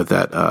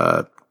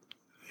 that,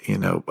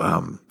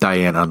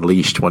 Diane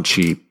unleashed once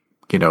she,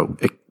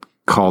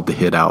 called the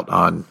hit out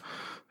on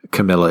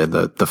Camilla in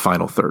the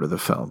final third of the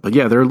film. But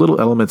yeah, there are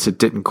little elements that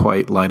didn't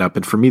quite line up.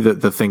 And for me,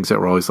 the things that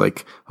were always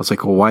like, I was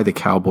like, well, why the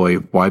cowboy?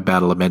 Why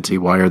Badalamenti?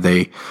 Why are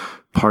they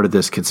part of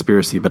this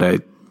conspiracy?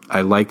 But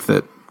I like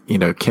that,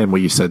 Ken,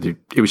 what you said,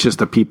 it was just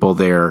the people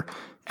there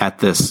at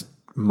this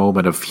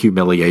moment of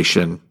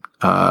humiliation,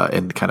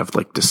 and kind of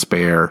like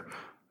despair,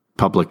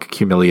 public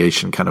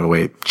humiliation kind of a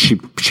way. She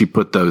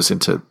put those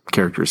into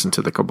characters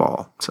into the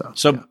Cabal.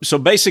 So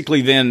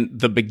basically, then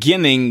the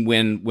beginning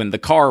when the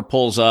car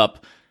pulls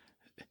up,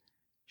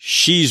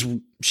 she's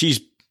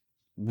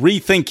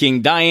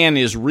rethinking. Diane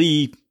is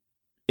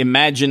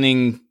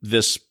reimagining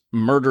this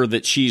murder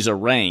that she's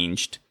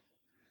arranged,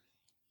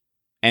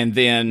 and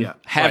then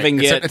having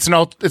it's an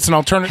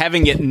alternative,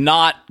 having it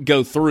not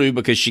go through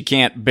because she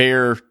can't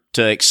bear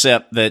to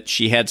accept that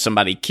she had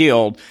somebody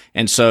killed,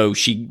 and so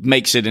she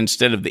makes it,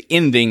 instead of the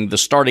ending, the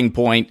starting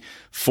point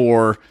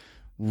for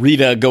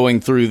Rita going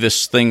through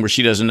this thing where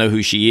she doesn't know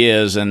who she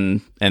is,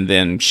 and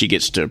then she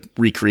gets to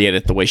recreate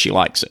it the way she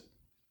likes it.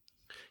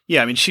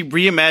 Yeah, I mean, she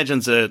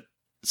reimagines it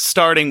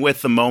starting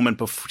with the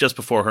moment just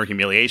before her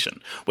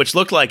humiliation, which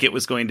looked like it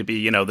was going to be,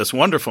 you know, this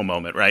wonderful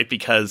moment, right?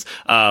 Because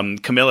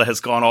Camilla has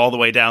gone all the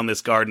way down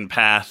this garden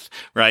path,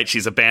 right?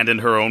 She's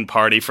abandoned her own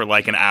party for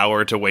like an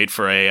hour to wait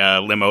for a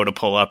limo to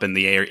pull up in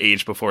the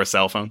age before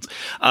cell phones,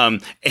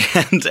 and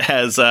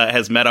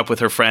has met up with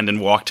her friend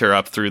and walked her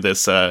up through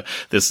this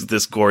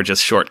gorgeous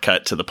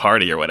shortcut to the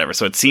party or whatever.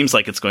 So it seems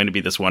like it's going to be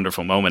this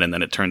wonderful moment, and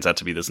then it turns out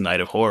to be this night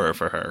of horror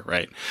for her,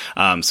 right?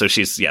 So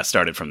she's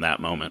started from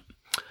that moment.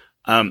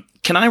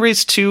 Can I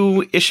raise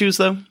two issues,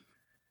 though?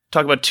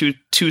 Talk about two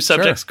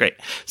subjects? Sure. Great.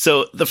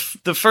 So the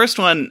first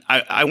one,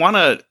 I want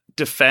to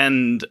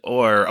defend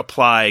or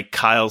apply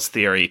Kyle's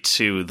theory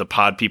to the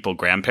Pod People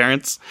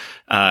grandparents,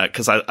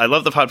 because I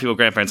love the Pod People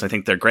grandparents. I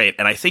think they're great.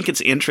 And I think it's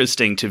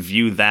interesting to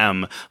view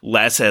them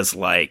less as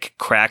like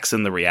cracks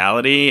in the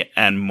reality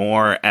and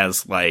more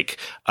as like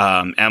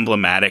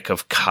emblematic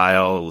of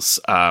Kyle's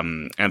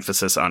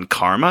emphasis on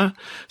karma.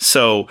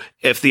 So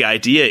if the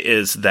idea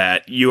is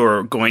that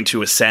you're going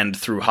to ascend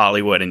through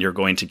Hollywood and you're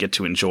going to get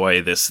to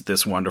enjoy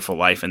this wonderful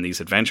life and these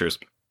adventures,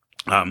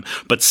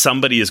 but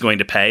somebody is going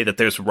to pay, that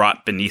there's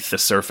rot beneath the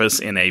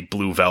surface in a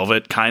Blue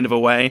Velvet kind of a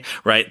way,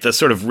 right? The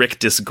sort of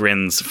rictus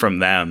grins from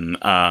them,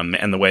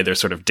 and the way they're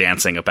sort of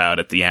dancing about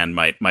at the end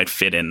might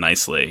fit in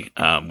nicely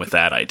with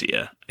that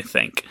idea, I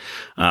think.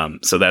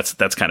 So that's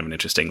kind of an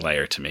interesting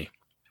layer to me.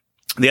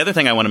 The other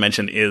thing I want to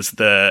mention is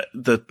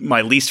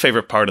my least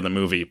favorite part of the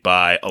movie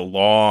by a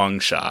long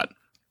shot,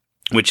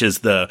 which is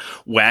the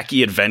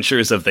wacky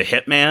adventures of the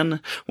hitman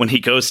when he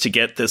goes to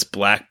get this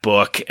black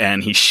book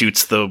and he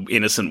shoots the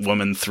innocent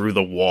woman through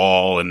the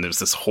wall, and there's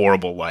this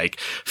horrible, like,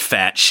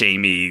 fat,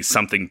 shamey,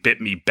 something bit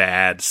me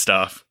bad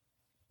stuff.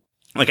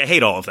 Like, I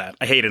hate all of that.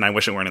 I hate it, and I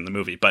wish it weren't in the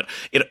movie. But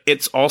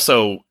it's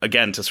also,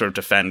 again, to sort of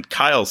defend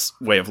Kyle's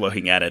way of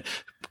looking at it,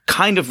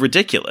 kind of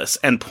ridiculous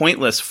and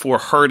pointless for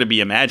her to be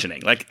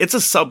imagining. Like, it's a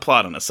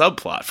subplot on a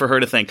subplot for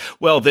her to think,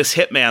 well, this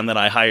hitman that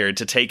I hired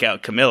to take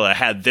out Camilla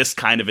had this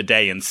kind of a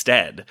day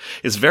instead,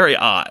 is very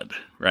odd,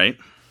 right?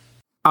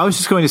 I was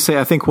just going to say,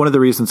 I think one of the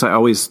reasons I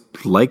always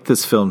liked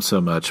this film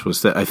so much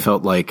was that I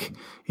felt like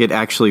it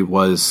actually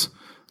was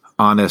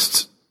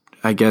honest,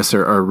 I guess,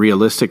 or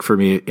realistic for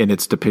me in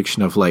its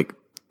depiction of like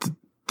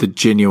the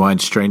genuine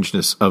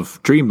strangeness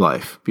of dream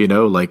life. You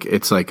know, like,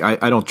 it's like,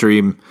 I don't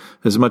dream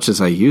as much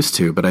as I used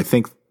to, but I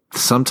think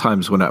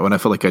sometimes when I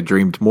felt like I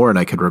dreamed more and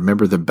I could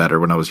remember them better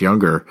when I was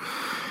younger,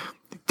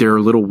 there are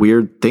little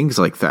weird things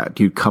like that.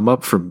 You'd come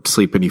up from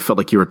sleep and you felt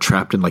like you were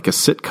trapped in like a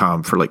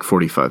sitcom for like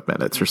 45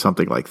 minutes or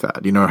something like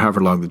that, you know, or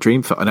however long the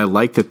dream felt. And I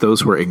like that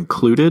those were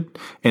included.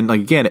 And like,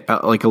 again,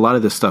 like a lot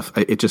of this stuff,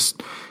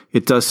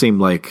 it does seem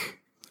like,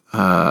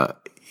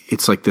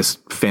 it's like this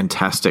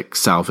fantastic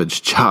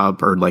salvage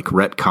job or like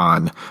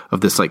retcon of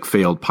this like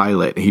failed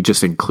pilot. He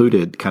just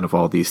included kind of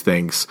all these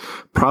things.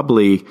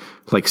 Probably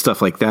like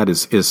stuff like that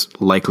is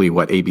likely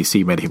what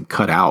ABC made him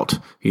cut out,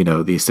 you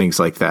know, these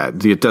things like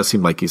that. It does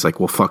seem like he's like,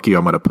 well, fuck you,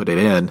 I'm going to put it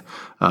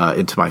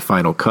into my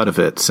final cut of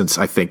it, since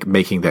I think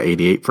making the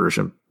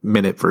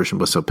 88-minute version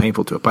was so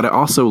painful to it. But I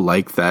also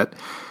like that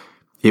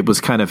it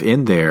was kind of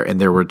in there, and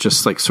there were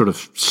just like sort of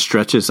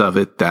stretches of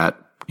it that,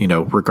 you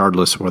know,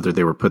 regardless of whether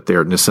they were put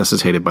there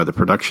necessitated by the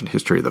production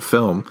history of the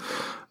film,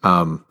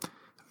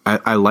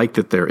 I like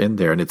that they're in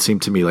there. And it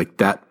seemed to me like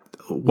that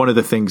one of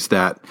the things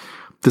that,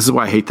 this is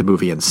why I hate the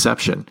movie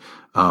Inception,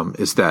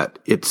 is that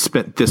it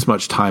spent this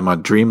much time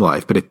on dream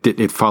life, but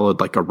it followed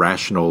like a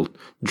rational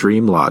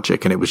dream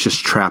logic, and it was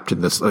just trapped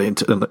in this, in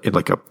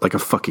like a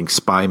fucking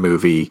spy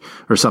movie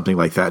or something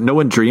like that. No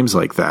one dreams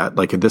like that.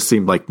 Like, and this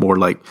seemed like more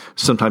like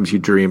sometimes you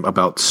dream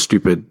about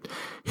stupid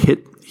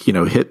hit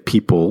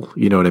people,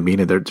 you know what I mean?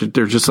 And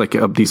they're just like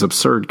these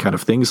absurd kind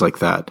of things like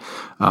that.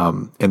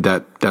 And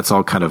that's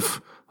all kind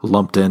of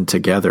lumped in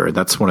together. And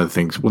that's one of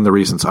the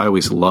reasons I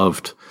always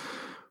loved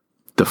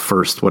the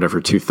first,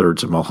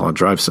 2/3 of Mulholland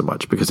Drive so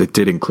much, because it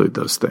did include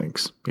those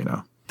things, you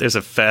know? There's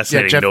a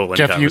fascinating Nolan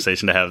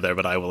conversation to have there,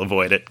 but I will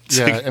avoid it.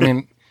 Yeah. I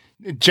mean,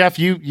 Jeff,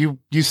 you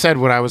said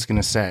what I was going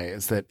to say,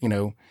 is that, you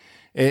know,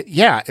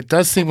 it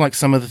does seem like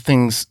some of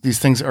these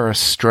things are a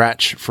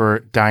stretch for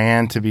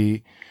Diane to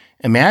be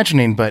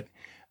imagining, but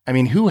I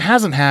mean, who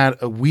hasn't had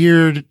a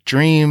weird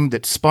dream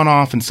that spun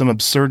off in some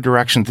absurd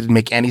direction that didn't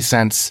make any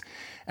sense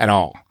at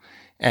all?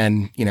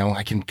 And,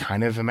 I can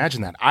kind of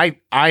imagine that. I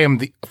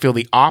feel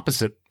the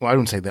opposite. Well, I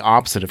wouldn't say the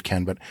opposite of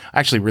Ken, but I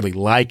actually really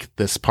like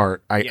this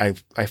part. I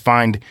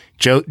find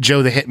Joe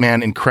the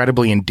Hitman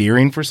incredibly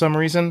endearing for some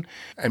reason.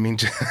 I mean,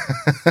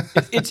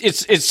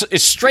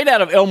 it's straight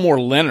out of Elmore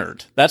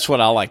Leonard. That's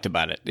what I liked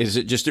about it.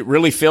 It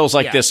really feels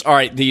like this. All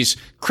right, these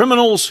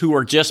criminals who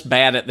are just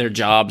bad at their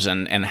jobs,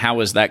 and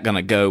how is that going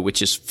to go?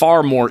 Which is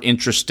far more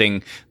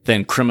interesting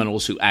than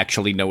criminals who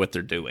actually know what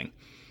they're doing.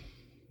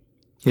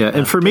 Yeah,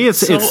 and for me, it's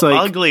so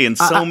like ugly and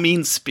so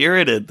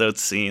mean-spirited, those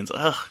scenes.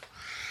 Ugh.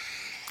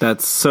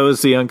 So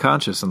is the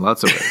unconscious in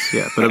lots of ways.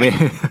 Yeah, but I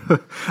mean,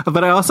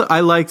 but I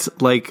liked,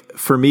 like,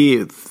 for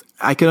me,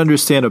 I can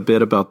understand a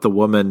bit about the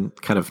woman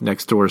kind of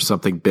next door.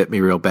 Something bit me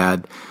real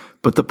bad,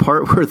 but the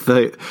part where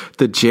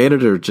the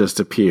janitor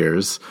just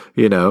appears,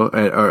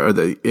 or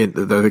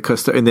the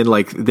custodian, and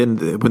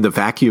then when the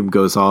vacuum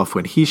goes off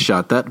when he's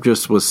shot, that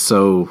just was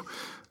so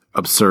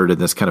absurd in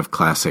this kind of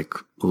classic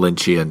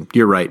Lynchian,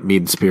 you're right,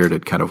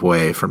 mean-spirited kind of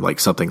way from like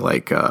something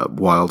like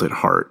Wild at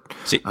Heart.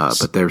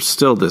 But there's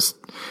still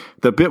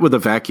the bit with the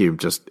vacuum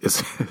just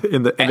is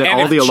and then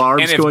all the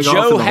alarms going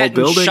off in the whole building. If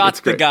Joe hadn't shot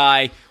the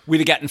guy, we'd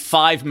have gotten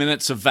 5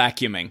 minutes of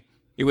vacuuming.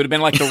 It would have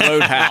been like the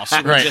Roadhouse.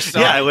 Right.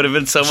 It would have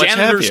been so much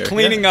janitors happier.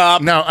 Cleaning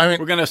up. No, I mean,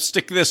 we're going to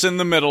stick this in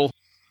the middle.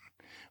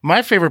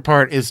 My favorite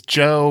part is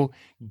Joe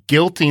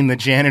guilting the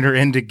janitor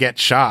in to get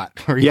shot,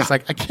 where he's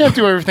like, I can't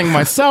do everything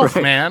myself,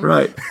 man.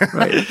 Right.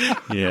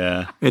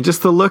 Yeah. And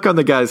just the look on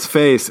the guy's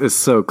face is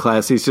so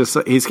classy.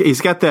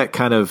 He's got that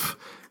kind of,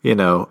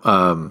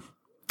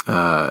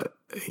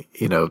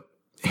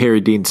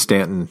 Harry Dean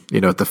Stanton,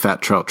 at the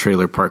Fat Trout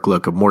Trailer Park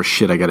look of more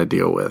shit I got to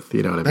deal with.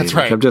 You know what I mean? That's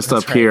right. Like, I'm just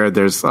up here.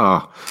 There's,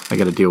 I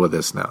got to deal with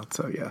this now.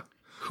 So, yeah.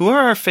 Who are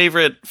our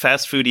favorite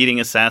fast food eating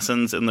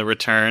assassins in The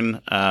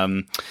Return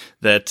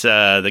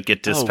that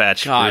get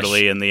dispatched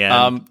brutally in the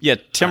end?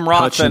 Tim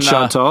Roth Hutch and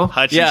Chantal.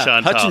 Hutch and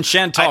Chantal. Hutch and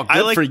Chantal.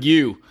 Good for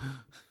you.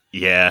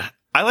 Yeah.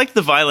 I like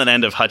the violent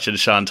end of Hutch and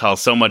Chantal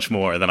so much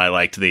more than I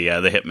liked the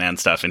Hitman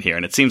stuff in here,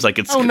 and it seems like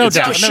it's no it's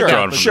doubt, just no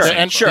drawn doubt. from Sure, the same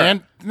and book.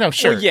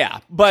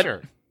 Well,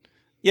 but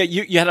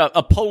you had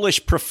a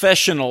Polish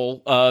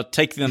professional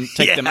take them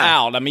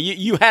out. I mean,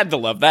 you had to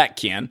love that,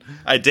 Ken.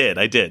 I did.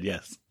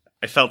 Yes,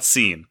 I felt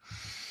seen.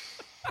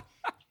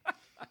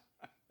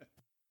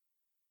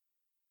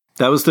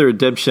 That was the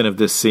redemption of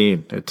this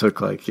scene. It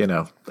took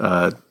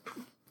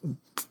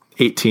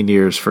 18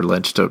 years for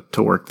Lynch to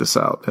work this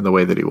out in the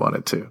way that he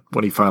wanted to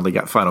when he finally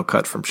got Final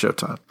Cut from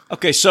Showtime.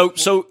 Okay, so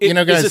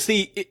guys,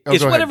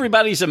 is what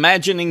everybody's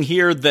imagining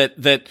here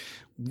that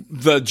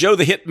the Joe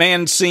the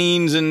Hitman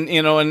scenes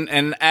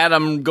and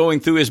Adam going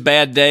through his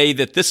bad day,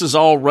 that this is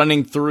all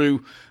running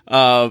through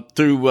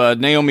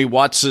Naomi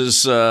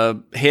Watts's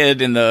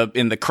head in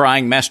the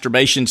crying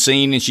masturbation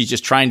scene, and she's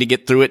just trying to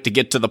get through it to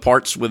get to the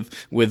parts with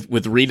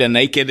Rita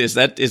naked. Is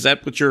that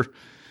what you're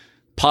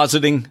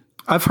positing?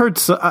 I've heard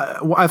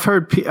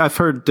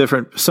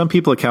different. Some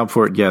people account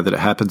for it. Yeah, that it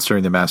happens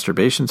during the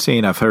masturbation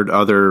scene. I've heard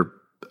other.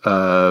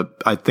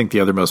 I think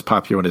the other most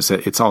popular one is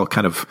that it's all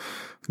kind of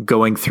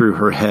going through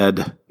her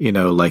head,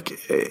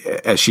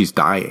 as she's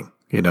dying.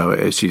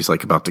 As she's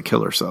about to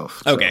kill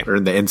herself. Okay. Or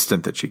in the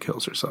instant that she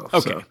kills herself.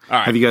 Okay. So, all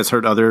right. Have you guys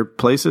heard other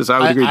places? I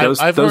would agree.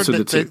 Those are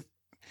the two.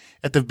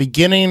 At the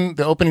beginning,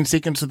 the opening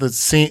sequence of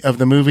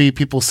the movie,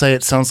 people say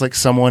it sounds like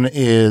someone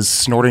is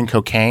snorting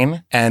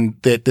cocaine, and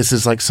that this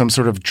is like some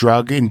sort of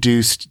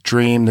drug-induced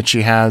dream that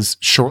she has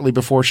shortly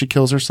before she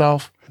kills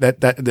herself.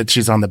 That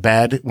she's on the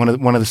bed. One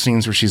of the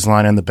scenes where she's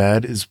lying on the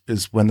bed is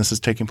when this is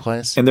taking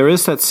place. And there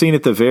is that scene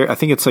at the I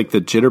think it's like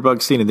the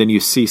jitterbug scene, and then you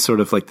see sort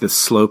of like this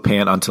slow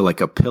pan onto like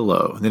a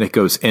pillow, and then it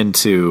goes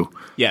into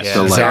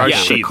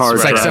the car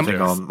driving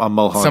on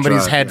Mulholland somebody's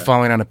Drive, head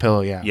falling on a pillow.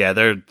 Yeah,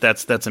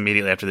 that's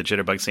immediately after the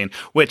jitterbug scene,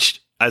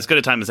 which, as good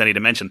a time as any to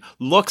mention,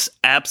 looks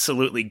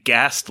absolutely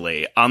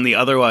ghastly on the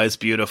otherwise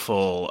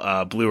beautiful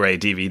Blu-ray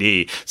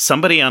DVD.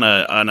 Somebody on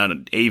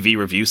an AV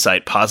review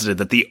site posited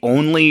that the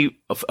only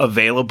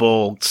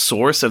available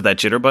source of that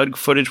jitterbug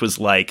footage was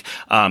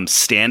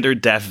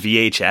standard def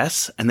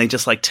VHS, and they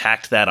just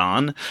tacked that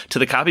on to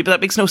the copy. But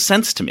that makes no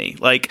sense to me.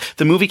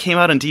 The movie came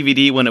out on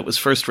DVD when it was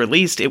first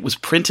released. It was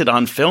printed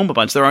on film a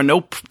bunch. There are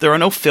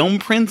no film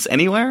prints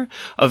anywhere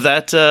of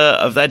that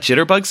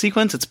jitterbug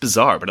sequence. It's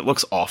bizarre, but it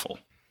looks awful.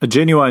 A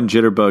genuine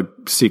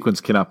jitterbug sequence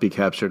cannot be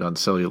captured on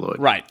celluloid.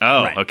 Right.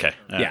 Oh, right. okay.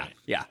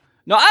 Yeah.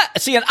 No,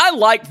 I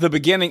liked the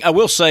beginning. I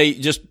will say,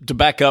 just to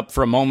back up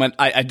for a moment,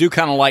 I do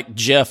kind of like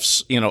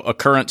Jeff's,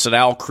 occurrence at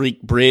Owl Creek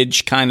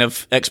Bridge kind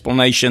of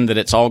explanation that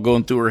it's all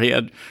going through her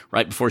head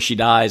right before she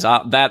dies.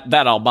 That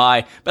I'll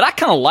buy. But I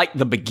kind of like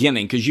the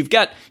beginning, because you've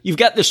got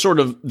this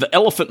sort of the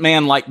Elephant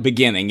Man-like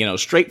beginning,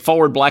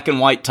 straightforward black and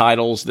white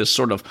titles, this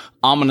sort of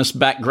ominous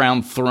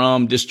background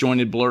thrum,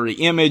 disjointed, blurry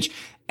image.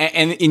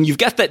 And you've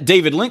got that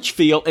David Lynch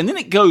feel, and then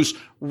it goes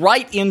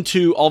right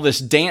into all this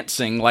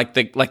dancing, like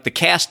the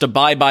cast of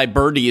Bye Bye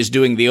Birdie is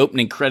doing the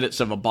opening credits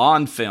of a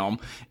Bond film,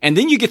 and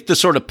then you get the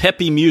sort of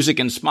peppy music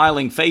and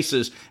smiling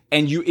faces,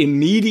 and you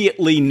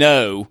immediately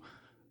know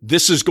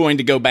this is going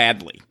to go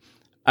badly.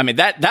 I mean,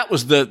 that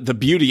was the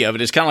beauty of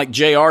it. It's kind of like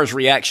JR's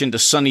reaction to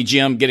Sonny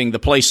Jim getting the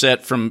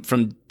playset from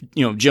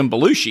Jim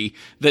Belushi,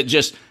 that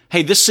just,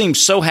 hey, this seems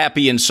so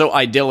happy and so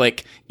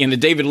idyllic. In a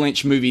David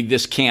Lynch movie,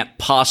 this can't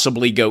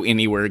possibly go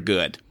anywhere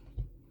good.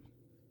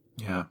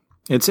 Yeah.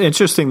 It's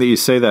interesting that you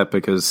say that,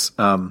 because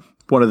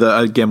one of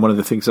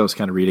the things I was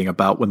kind of reading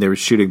about when they were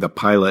shooting the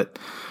pilot,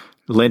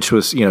 Lynch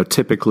was,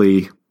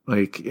 typically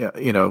like,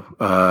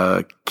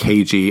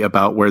 cagey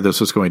about where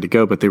this was going to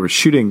go, but they were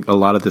shooting a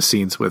lot of the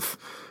scenes with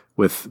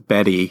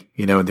Betty,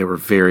 and they were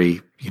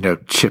very,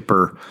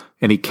 chipper,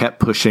 and he kept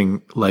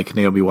pushing like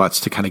Naomi Watts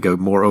to kind of go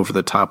more over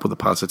the top with the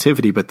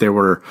positivity. But there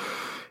were,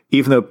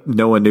 even though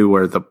no one knew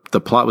where the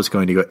plot was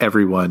going to go,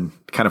 everyone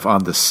kind of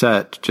on the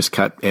set just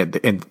kept,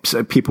 and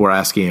people were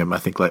asking him, I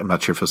think, like, I'm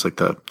not sure if it was like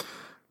the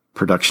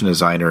production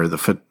designer,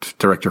 the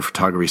director of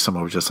photography,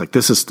 someone was just like,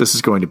 this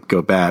is going to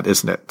go bad,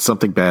 isn't it?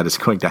 Something bad is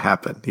going to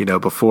happen,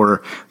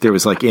 before there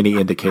was like any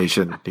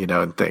indication,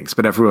 and things.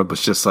 But everyone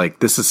was just like,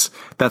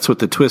 that's what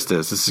the twist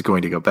is. This is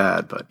going to go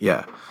bad. But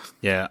yeah.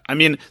 Yeah. I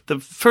mean, the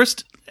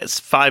first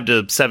 5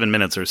 to 7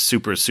 minutes are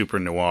super, super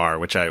noir,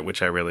 which I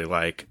really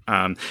like.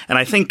 And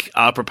I think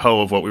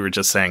apropos of what we were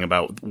just saying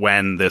about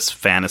when this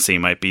fantasy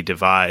might be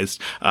devised,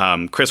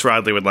 Chris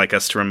Rodley would like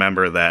us to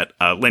remember that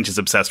Lynch is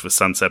obsessed with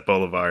Sunset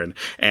Boulevard,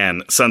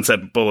 and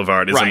Sunset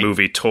Boulevard is a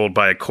movie told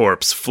by a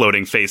corpse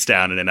floating face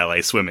down in an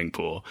LA swimming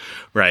pool,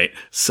 right?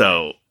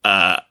 So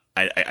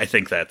I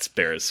think that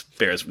bears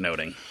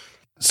noting.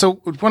 So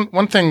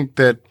one thing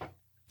that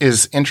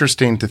is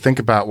interesting to think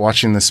about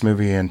watching this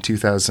movie in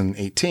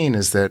 2018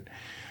 is that,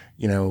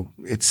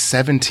 it's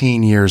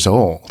 17 years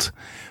old,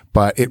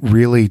 but it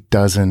really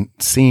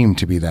doesn't seem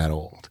to be that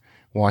old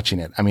watching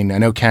it. I mean, I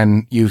know,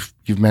 Ken, you've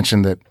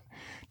mentioned that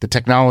the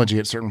technology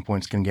at certain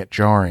points can get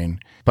jarring,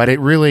 but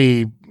it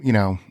really,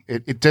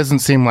 it doesn't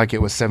seem like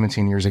it was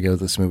 17 years ago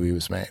this movie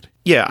was made.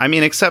 Yeah, I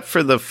mean, except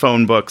for the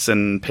phone books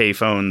and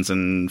payphones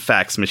and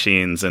fax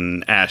machines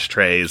and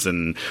ashtrays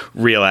and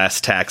real-ass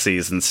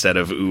taxis instead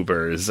of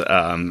Ubers,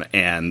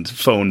 and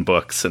phone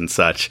books and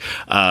such,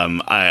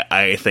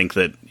 I think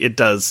that it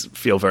does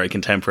feel very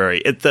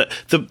contemporary. The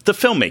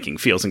filmmaking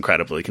feels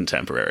incredibly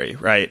contemporary,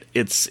 right?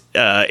 It's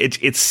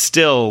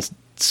still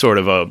sort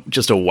of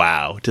just a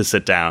wow to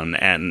sit down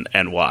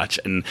and watch,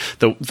 and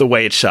the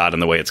way it's shot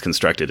and the way it's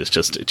constructed is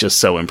just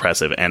so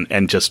impressive,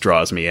 and just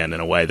draws me in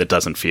a way that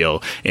doesn't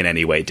feel in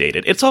any way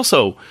dated. It's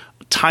also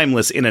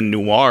timeless in a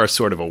noir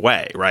sort of a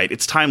way, right?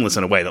 It's timeless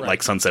in a way that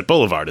like Sunset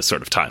Boulevard is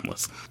sort of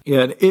timeless.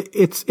 Yeah,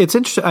 it's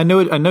interesting. I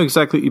know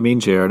exactly what you mean,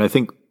 JR, and I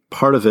think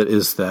part of it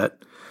is that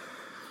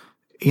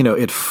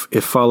it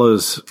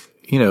follows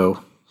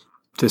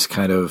this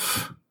kind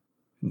of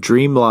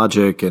dream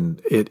logic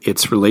and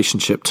its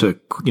relationship to,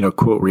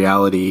 quote,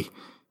 reality,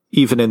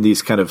 even in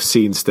these kind of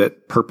scenes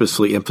that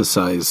purposely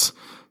emphasize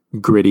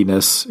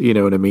grittiness,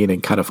 what I mean,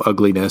 and kind of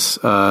ugliness,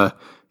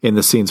 in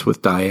the scenes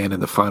with Diane in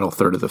the final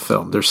third of the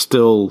film. There's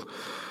still,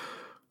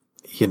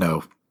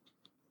 a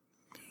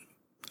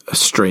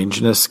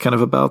strangeness kind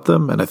of about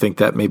them. And I think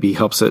that maybe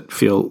helps it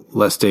feel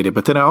less dated.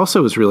 But then I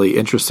also was really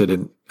interested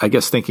in, I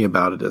guess, thinking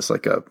about it as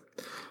like a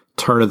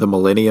turn of the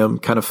millennium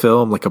kind of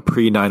film, like a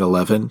pre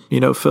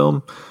 9/11,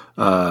 film.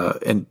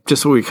 And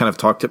just what we kind of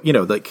talked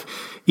to, like,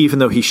 even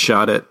though he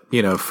shot it,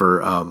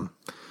 for,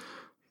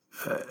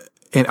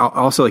 and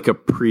also like a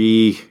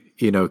pre,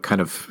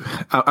 kind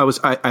of,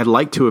 I'd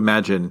like to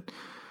imagine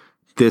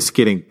this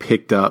getting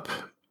picked up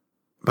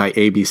by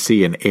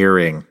ABC and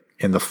airing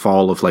in the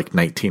fall of like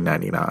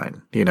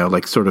 1999,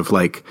 like sort of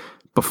like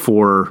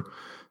before.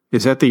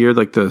 Is that the year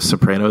like The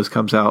Sopranos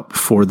comes out,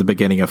 before the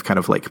beginning of kind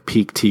of like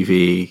peak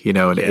TV,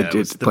 and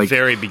it's the like,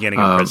 very beginning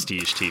of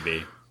prestige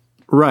TV.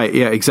 Right.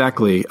 Yeah,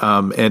 exactly.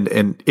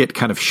 And it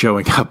kind of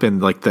showing up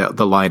in like the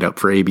lineup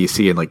for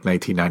ABC in like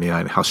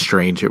 1999, how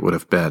strange it would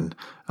have been.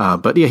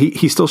 But yeah,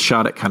 he still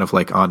shot it kind of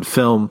like on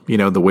film,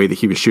 the way that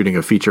he was shooting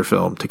a feature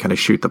film, to kind of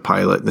shoot the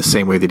pilot in the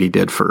same way that he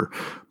did for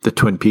the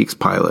Twin Peaks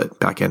pilot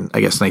back in, I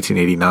guess,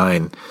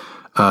 1989.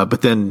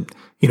 But then,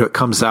 it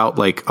comes out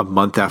like a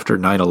month after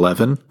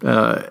 9/11,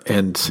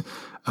 and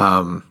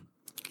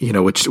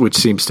which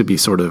seems to be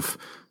sort of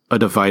a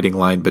dividing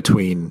line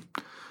between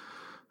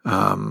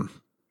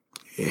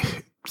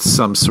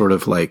some sort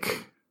of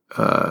like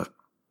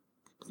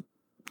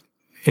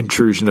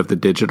intrusion of the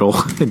digital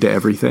into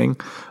everything,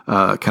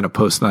 kind of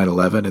post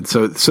 9/11. And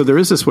so there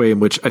is this way in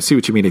which I see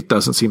what you mean. It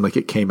doesn't seem like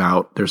it came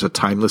out. There's a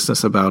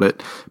timelessness about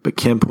it, but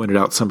Kim pointed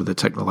out some of the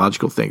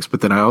technological things.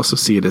 But then I also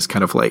see it as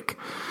kind of like,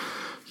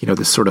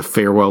 this sort of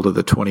farewell to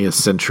the 20th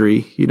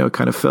century,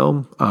 kind of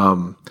film.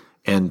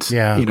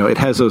 It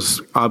has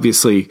those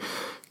obviously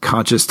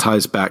conscious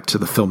ties back to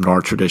the film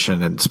noir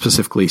tradition, and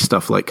specifically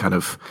stuff like kind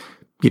of,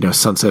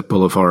 Sunset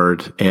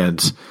Boulevard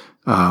and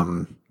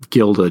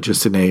Gilda,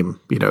 just to name,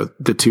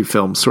 the two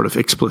films sort of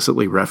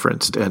explicitly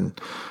referenced in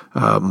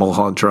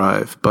Mulholland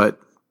Drive. But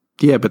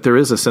there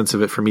is a sense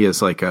of it for me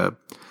as like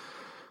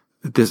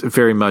this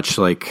very much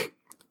like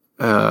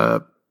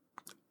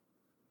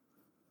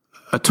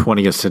a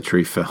 20th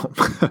century film,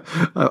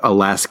 a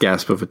last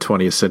gasp of a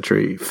 20th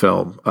century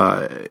film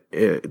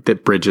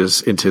that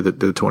bridges into the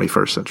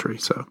 21st century.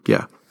 So,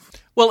 yeah.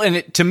 Well,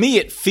 and to me,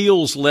 it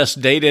feels less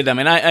dated. I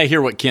mean, I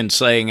hear what Ken's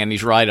saying, and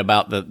he's right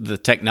about the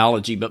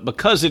technology, but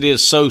because it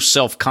is so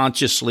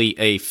self-consciously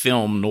a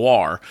film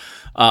noir,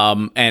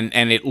 and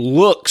it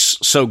looks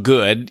so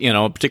good,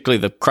 particularly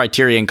the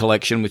Criterion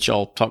Collection, which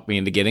y'all talked me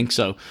into getting.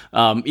 So,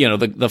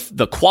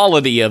 the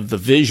quality of the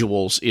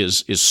visuals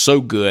is so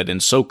good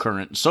and so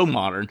current and so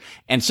modern.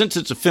 And since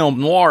it's a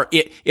film noir,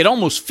 it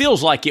almost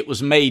feels like it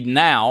was made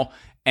now,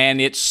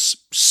 and it's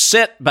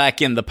set back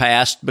in the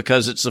past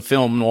because it's a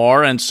film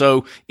noir, and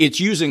so it's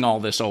using all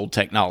this old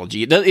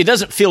technology. It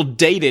doesn't feel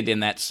dated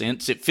in that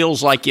sense. It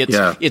feels like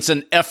it's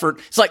an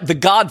effort. It's like The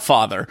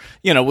Godfather,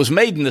 was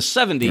made in the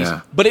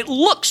 70s, but it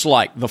looks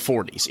like the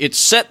 40s. It's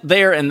set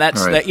there, and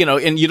that's right.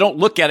 That, and you don't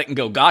look at it and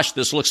go, gosh,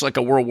 this looks like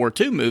a World War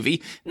II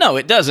movie. No,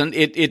 it doesn't.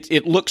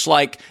 It looks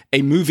like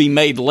a movie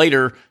made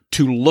later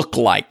to look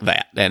like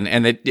that,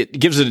 and it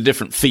gives it a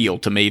different feel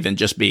to me than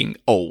just being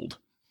old.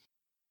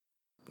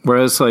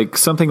 Whereas, like,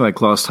 something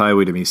like Lost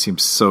Highway to me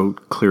seems so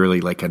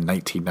clearly like a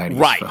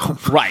 1990s film.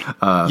 Right.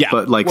 Yeah.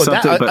 But like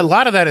a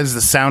lot of that is the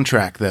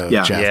soundtrack, though,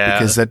 Jeff,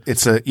 because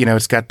it's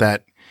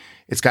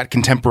it's got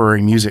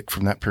contemporary music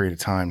from that period of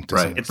time.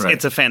 Right.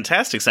 It's a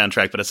fantastic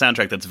soundtrack, but a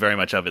soundtrack that's very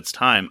much of its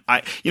time.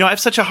 I have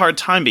such a hard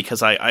time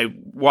because I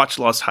watched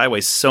Lost Highway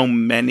so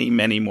many,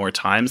 many more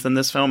times than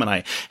this film, and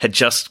I had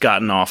just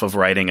gotten off of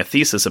writing a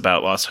thesis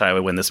about Lost Highway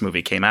when this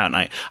movie came out,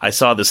 and I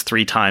saw this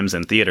 3 times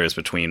in theaters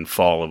between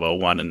fall of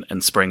 01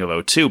 and spring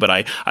of 02, but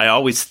I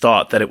always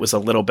thought that it was a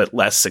little bit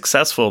less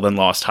successful than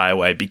Lost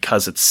Highway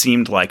because it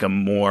seemed like a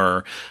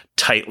more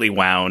tightly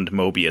wound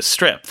Mobius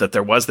strip, that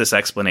there was this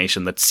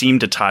explanation that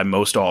seemed to tie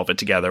most all of it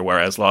together,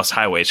 whereas Lost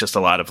Highway is just a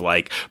lot of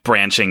like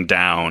branching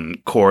down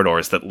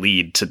corridors that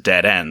lead to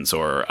dead ends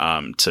or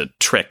to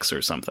tricks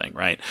or something,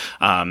 right?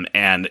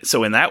 And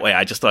so in that way,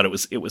 I just thought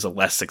it was a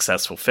less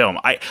successful film.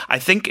 I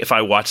think if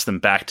I watched them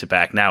back to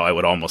back now, I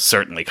would almost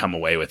certainly come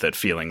away with it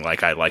feeling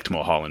like I liked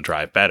Mulholland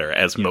Drive better,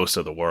 as most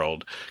of the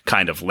world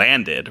kind of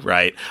landed,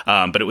 right?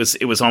 But it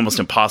was almost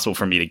impossible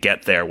for me to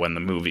get there when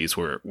the movies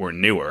were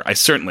newer. I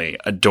certainly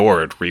adored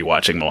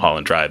rewatching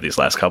Mulholland Drive these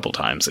last couple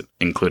times,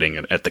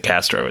 including at the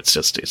Castro. It's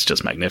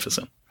just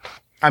magnificent.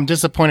 I'm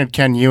disappointed,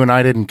 Ken, you and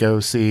I didn't go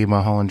see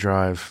Mulholland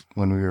Drive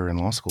when we were in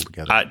law school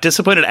together.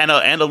 Disappointed and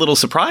a little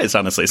surprised,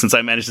 honestly, since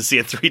I managed to see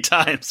it 3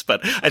 times.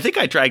 But I think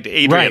I dragged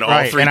Adrian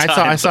all 3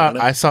 times.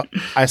 I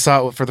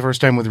saw it for the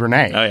first time with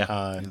Renee. Oh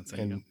yeah,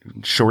 and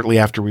shortly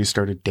after we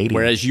started dating.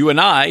 Whereas you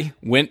and I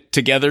went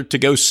together to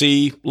go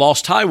see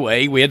Lost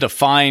Highway. We had to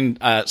find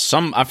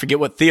I forget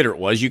what theater it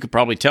was. You could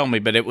probably tell me,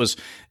 but it was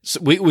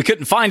we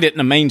couldn't find it in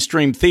a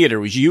mainstream theater.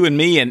 It was you and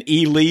me and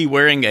E. Lee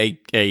wearing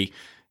a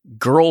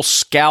Girl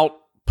Scout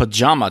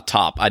pajama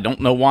top. I don't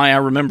know why I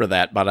remember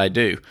that, but I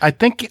do. I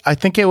think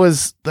it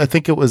was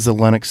the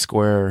Lenox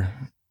Square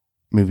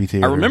movie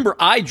theater. I remember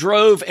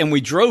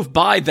we drove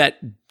by that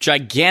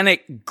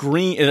gigantic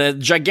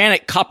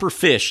copper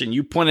fish, and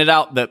you pointed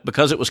out that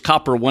because it was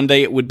copper, one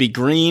day it would be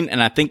green,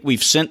 and I think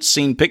we've since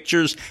seen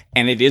pictures,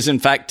 and it is in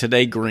fact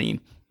today green.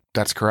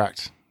 That's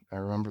correct. I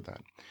remember that.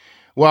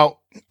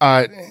 Well,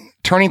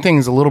 turning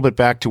things a little bit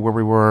back to where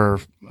we were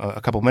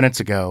a couple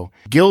minutes ago,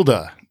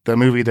 Gilda, the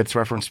movie that's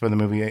referenced by the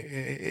movie,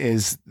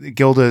 is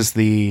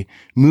the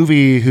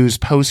movie whose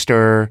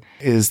poster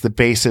is the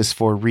basis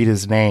for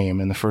Rita's name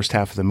in the first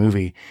half of the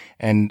movie.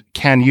 And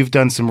Ken, you've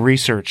done some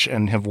research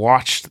and have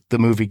watched the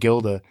movie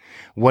Gilda.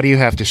 What do you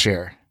have to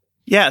share?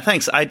 Yeah,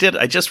 thanks. I did.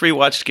 I just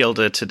rewatched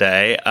Gilda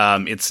today.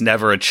 It's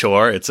never a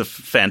chore. It's a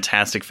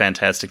fantastic,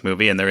 fantastic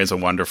movie, and there is a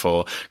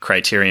wonderful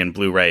Criterion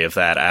Blu-ray of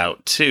that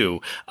out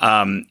too.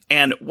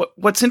 And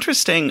what's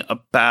interesting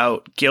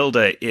about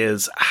Gilda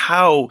is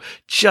how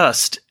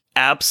just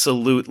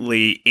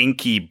absolutely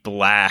inky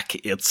black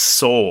its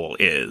soul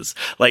is.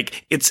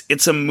 Like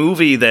it's a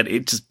movie that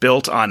it's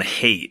built on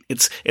hate.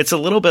 It's a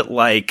little bit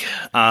like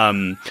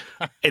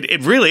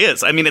it really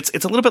is. I mean, it's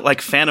a little bit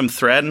like Phantom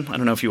Thread. I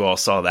don't know if you all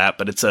saw that,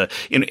 but it's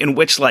in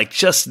which like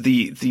just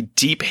the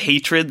deep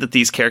hatred that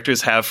these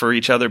characters have for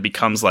each other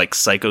becomes like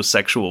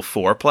psychosexual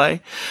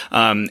foreplay.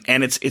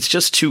 And it's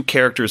just 2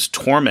 characters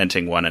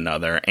tormenting one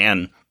another,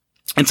 and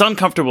it's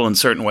uncomfortable in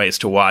certain ways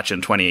to watch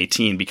in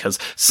 2018 because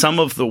some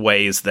of the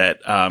ways that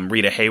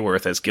Rita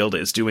Hayworth as Gilda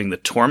is doing the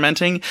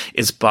tormenting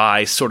is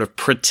by sort of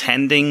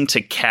pretending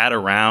to cat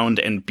around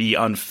and be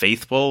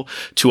unfaithful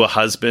to a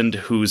husband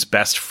whose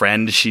best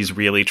friend she's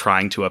really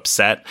trying to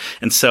upset.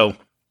 And so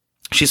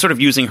she's sort of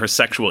using her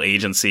sexual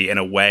agency in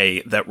a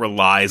way that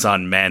relies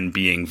on men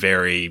being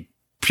very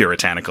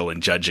puritanical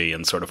and judgy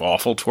and sort of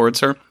awful towards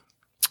her.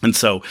 And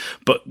so,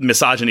 but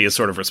misogyny is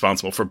sort of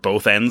responsible for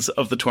both ends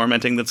of the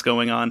tormenting that's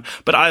going on.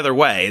 But either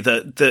way,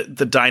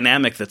 the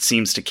dynamic that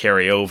seems to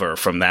carry over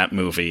from that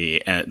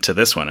movie to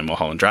this one in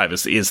Mulholland Drive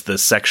is the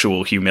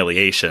sexual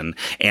humiliation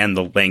and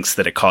the lengths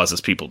that it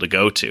causes people to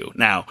go to.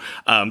 Now,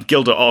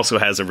 Gilda also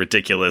has a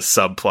ridiculous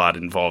subplot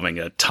involving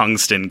a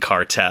tungsten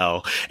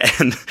cartel,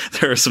 and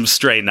there are some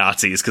stray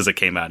Nazis because it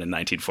came out in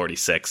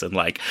 1946, and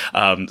like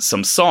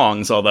some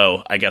songs.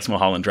 Although I guess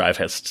Mulholland Drive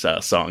has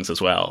songs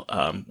as well,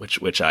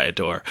 which I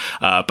adore.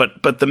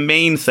 But the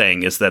main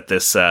thing is that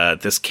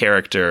this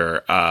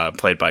character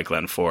played by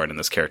Glenn Ford and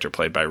this character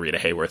played by Rita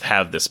Hayworth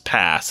have this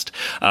past,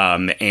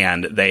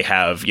 and they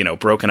have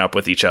broken up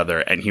with each other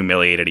and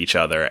humiliated each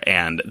other,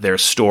 and their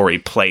story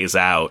plays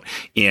out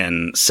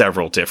in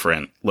several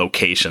different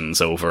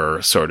locations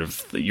over sort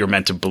of, you're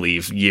meant to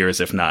believe, years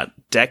if not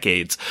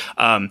decades.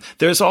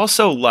 There's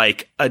also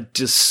like a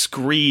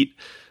discrete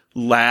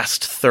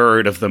last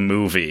third of the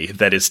movie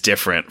that is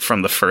different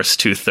from the first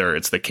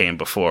 2/3 that came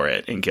before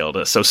it in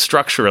Gilda. So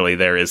structurally,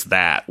 there is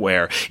that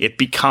where it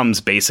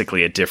becomes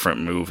basically a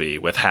different movie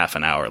with half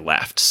an hour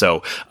left.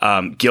 So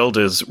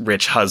Gilda's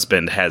rich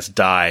husband has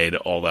died,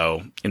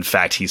 although in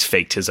fact he's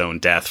faked his own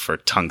death for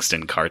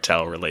tungsten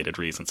cartel related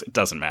reasons. It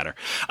doesn't matter.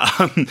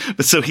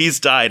 So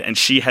he's died, and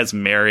she has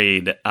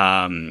married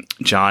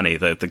Johnny,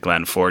 the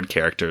Glenn Ford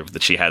character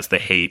that she has the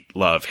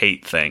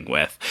hate thing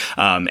with,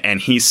 and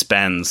he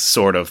spends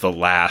sort of the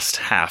last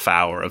half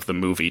hour of the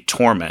movie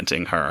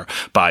tormenting her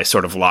by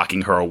sort of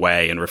locking her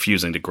away and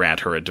refusing to grant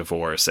her a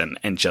divorce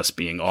and just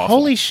being awful.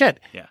 Holy shit.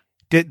 Yeah.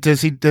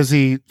 Does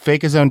he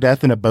fake his own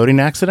death in a boating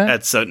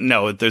accident?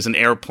 No, there's an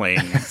airplane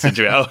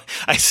situation. Oh,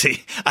 I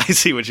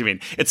see what you mean.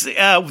 It's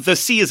the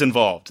sea is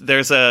involved.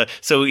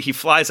 So he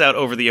flies out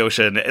over the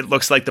ocean. It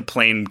looks like the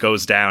plane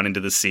goes down into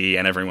the sea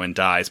and everyone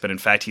dies, but in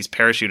fact he's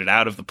parachuted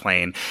out of the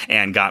plane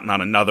and gotten on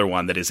another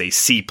one that is a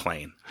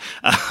seaplane.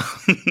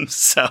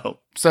 So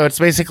it's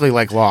basically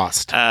like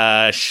Lost.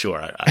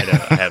 Sure. I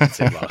haven't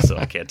seen Lost, so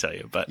I can't tell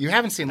you. But you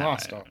haven't seen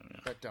Lost, don't.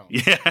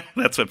 Yeah,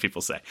 that's what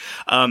people say.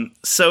 But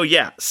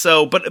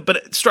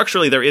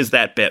structurally there is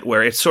that bit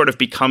where it sort of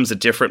becomes a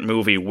different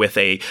movie with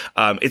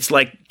it's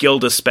like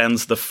Gilda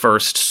spends the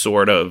first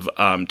sort of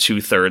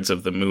 2/3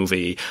 of the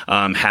movie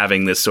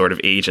having this sort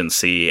of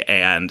agency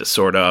and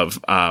sort of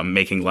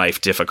making life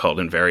difficult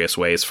in various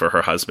ways for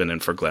her husband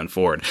and for Glenn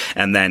Ford.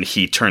 And then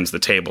he turns the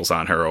tables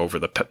on her over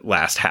the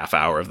last half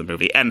hour of the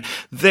movie. And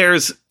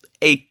there's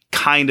a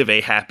kind of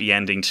a happy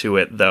ending to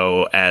it,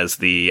 though, as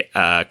the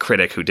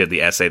critic who did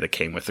the essay that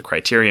came with the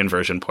Criterion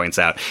version points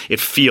out. It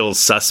feels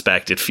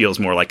suspect. It feels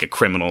more like a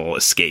criminal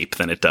escape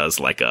than it does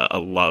like a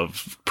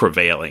love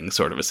prevailing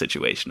sort of a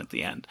situation at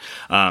the end.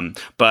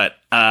 But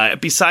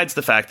besides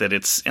the fact that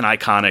it's an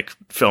iconic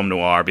film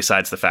noir,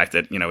 besides the fact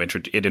that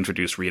it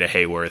introduced Rita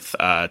Hayworth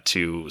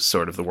to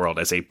sort of the world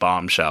as a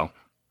bombshell,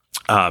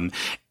 and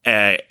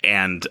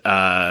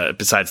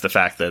besides the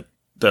fact that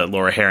the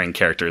Laura Herring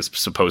character is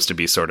supposed to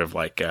be sort of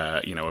like,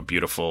 a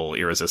beautiful,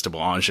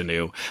 irresistible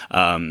ingenue.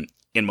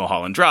 In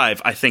Mulholland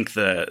Drive, I think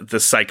the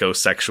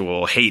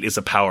psychosexual hate is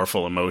a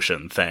powerful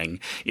emotion thing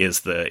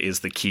is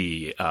the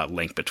key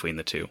link between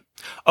the two.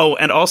 Oh,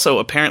 and also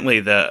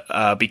apparently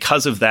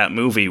because of that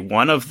movie,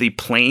 one of the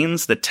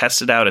planes that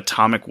tested out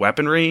atomic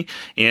weaponry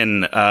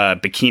in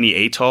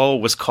Bikini Atoll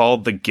was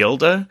called the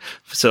Gilda.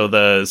 So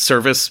the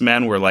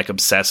servicemen were like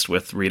obsessed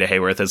with Rita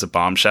Hayworth as a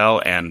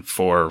bombshell, and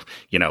for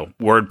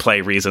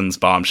wordplay reasons,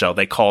 bombshell,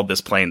 they called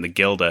this plane the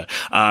Gilda.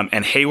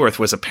 And Hayworth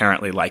was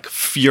apparently like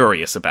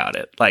furious about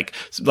it, like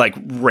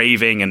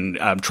raving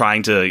and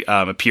trying to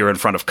appear in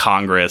front of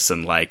Congress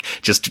and like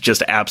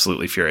just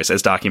absolutely furious,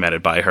 as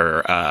documented by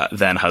her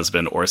then husband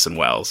Orson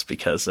Welles,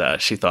 because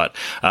she thought,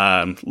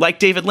 like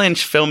David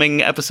Lynch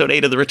filming episode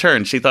 8 of The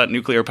Return, she thought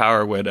nuclear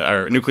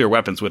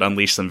weapons would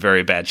unleash some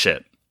very bad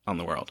shit on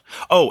the world.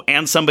 Oh,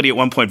 and somebody at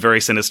one point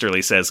very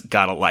sinisterly says,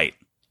 "Got a light"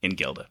 in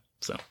Gilda.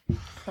 So,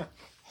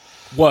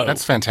 whoa,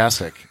 that's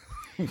fantastic.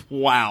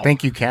 Wow.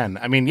 Thank you, Ken.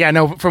 I mean, yeah,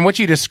 no, from what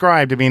you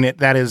described, I mean,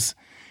 that is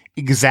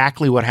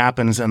exactly what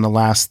happens in the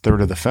last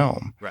third of the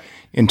film, right?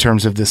 In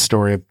terms of this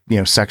story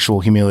of sexual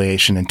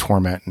humiliation and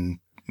torment, and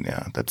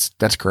yeah,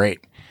 that's great.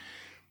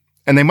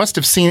 And they must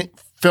have seen.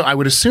 I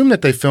would assume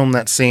that they filmed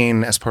that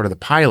scene as part of the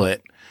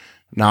pilot,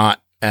 not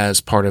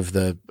as part of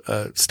the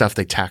stuff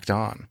they tacked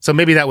on. So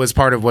maybe that was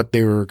part of what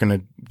they were going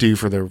to do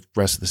for the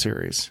rest of the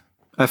series.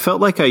 I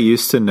felt like I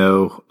used to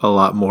know a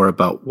lot more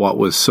about what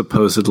was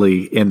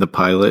supposedly in the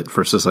pilot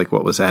versus like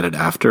what was added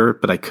after,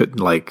 but I couldn't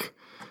like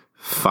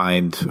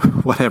find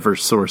whatever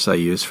source I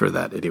used for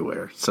that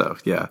anywhere. So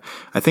yeah,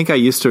 I think I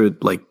used to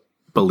like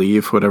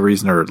believe for whatever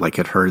reason, or like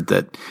had heard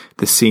that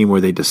the scene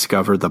where they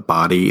discovered the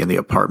body in the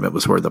apartment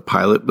was where the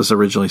pilot was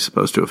originally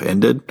supposed to have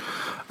ended.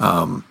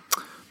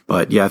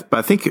 But yeah,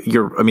 I think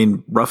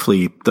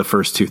roughly the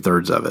first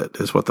 2/3 of it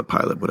is what the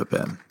pilot would have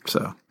been.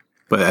 So,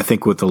 but I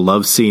think with the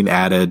love scene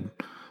added,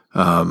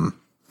 I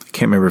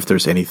can't remember if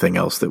there's anything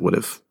else that would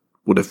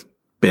have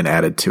been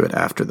added to it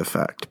after the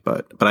fact.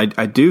 But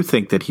I do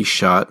think that he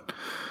shot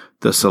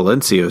the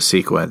Silencio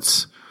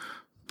sequence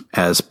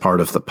as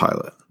part of the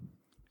pilot.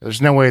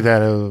 There's no way that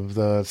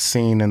the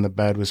scene in the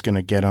bed was going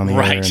to get on the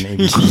air in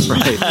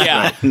ABC.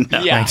 Yeah.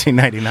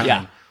 1999.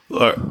 Yeah.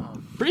 Or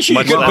Pretty sure you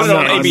much could put less it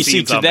on on ABC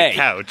scenes on the today.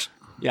 couch.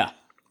 Yeah.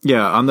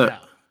 Yeah,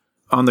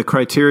 on the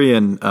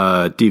Criterion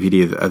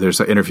DVD, there's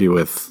an interview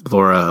with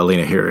Laura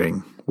Elena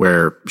Herring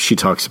where she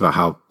talks about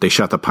how they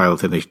shot the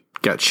pilot and they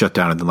got shut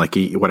down, and then like a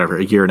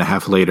year and a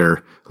half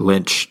later,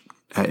 Lynch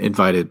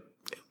invited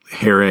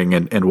Herring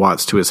and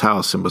Watts to his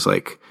house and was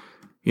like,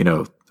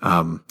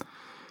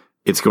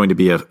 it's going to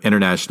be an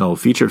international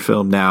feature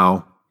film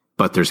now,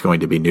 but there's going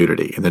to be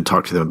nudity, and then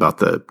talk to them about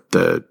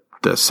the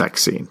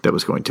sex scene that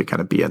was going to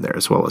kind of be in there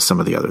as well as some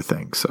of the other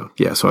things. So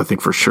yeah, so I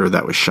think for sure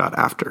that was shot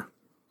after.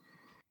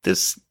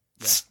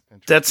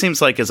 That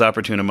seems like as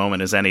opportune a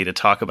moment as any to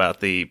talk about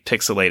the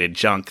pixelated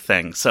junk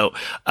thing. So,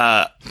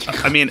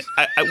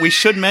 we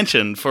should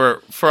mention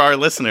for our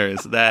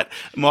listeners that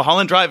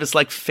Mulholland Drive is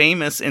like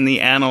famous in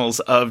the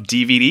annals of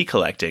DVD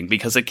collecting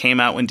because it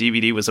came out when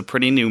DVD was a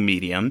pretty new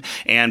medium,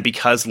 and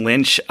because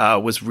Lynch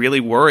was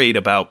really worried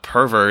about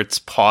perverts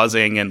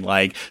pausing and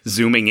like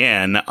zooming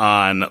in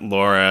on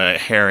Laura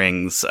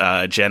Herring's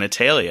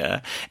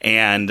genitalia,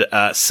 and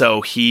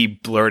so he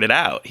blurred it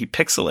out. He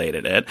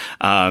pixelated it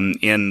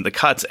in the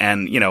cuts. And,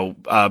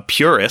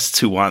 purists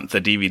who want the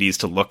DVDs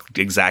to look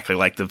exactly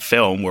like the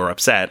film were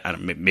upset. I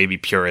don't know, maybe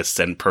purists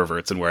and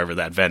perverts and wherever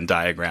that Venn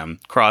diagram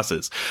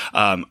crosses.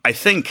 I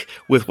think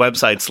with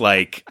websites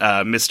like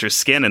Mr.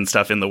 Skin and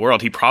stuff in the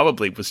world, he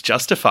probably was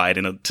justified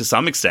to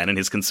some extent in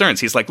his concerns.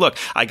 He's like, look,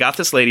 I got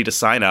this lady to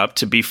sign up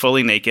to be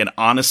fully naked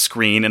on a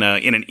screen in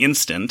an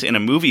instant in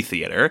a movie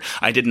theater.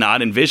 I did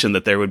not envision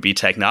that there would be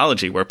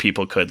technology where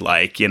people could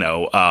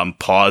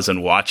pause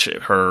and watch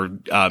her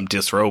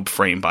disrobe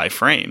frame by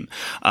frame.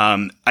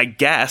 I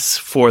guess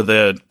for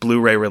the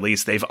Blu-ray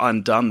release, they've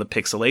undone the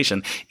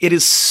pixelation. It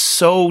is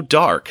so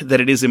dark that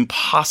it is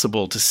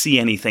impossible to see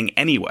anything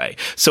anyway.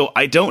 So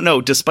I don't know,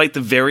 despite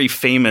the very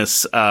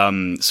famous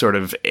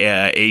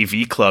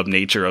AV Club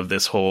nature of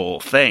this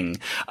whole thing,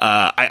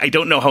 I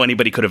don't know how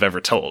anybody could have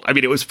ever told. I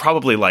mean, it was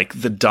probably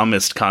like the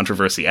dumbest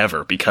controversy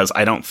ever because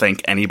I don't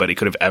think anybody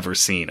could have ever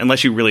seen,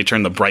 unless you really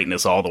turn the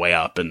brightness all the way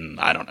up, and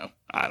I don't know.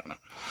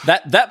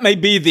 That may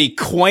be the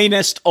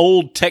quaintest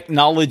old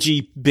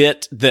technology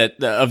bit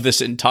of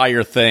this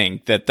entire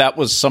thing. That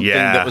was something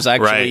that was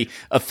actually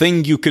a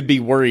thing you could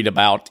be worried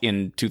about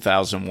in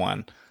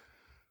 2001.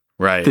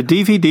 Right. The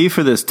DVD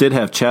for this did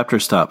have chapter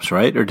stops,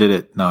 right? Or did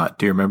it not?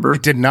 Do you remember?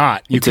 It did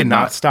not. You could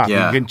not stop.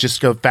 Yeah. You can just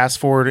go fast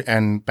forward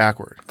and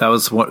backward. That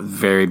was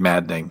very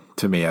maddening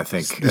to me, I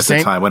think, at the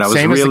time when I was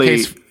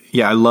really...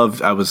 I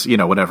was,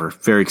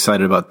 very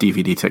excited about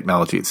DVD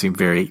technology. It seemed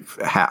very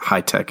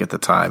high tech at the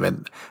time.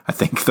 And I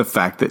think the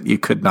fact that you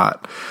could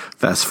not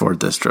fast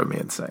forward this drove me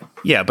insane.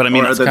 Yeah, but I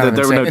mean,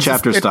 there were no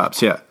chapter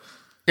stops. Yeah.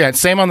 Yeah,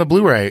 same on the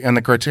Blu-ray and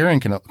the Criterion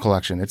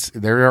collection.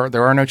 There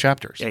are no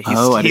chapters. Yeah,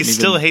 he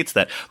still hates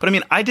that. But I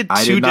mean, I did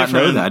not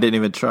know that. I didn't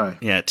even try.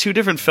 Yeah, 2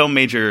 different film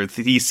major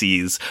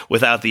theses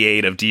without the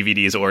aid of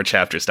DVDs or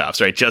chapter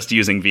stops, right? Just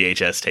using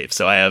VHS tapes.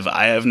 So I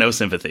have no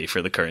sympathy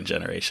for the current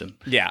generation.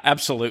 Yeah,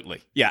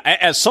 absolutely. Yeah,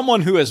 as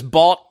someone who has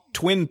bought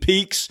Twin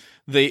Peaks,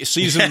 the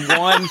season 1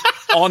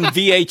 on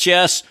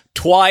VHS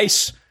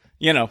twice,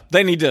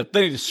 they need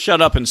to shut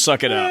up and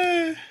suck it up.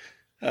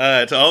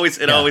 It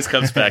always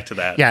comes back to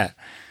that.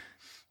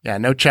 Yeah,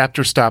 no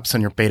chapter stops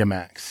on your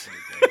Betamax.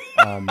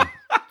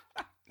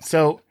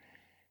 So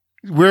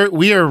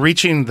we are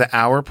reaching the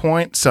hour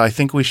point, so I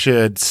think we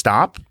should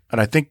stop,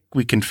 and I think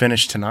we can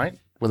finish tonight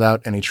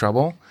without any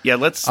trouble. Yeah,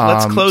 let's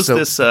close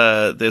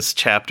this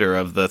chapter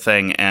of the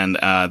thing, and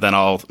then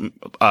I'll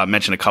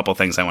mention a couple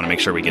things I want to make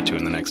sure we get to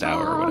in the next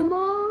hour or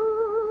whatever.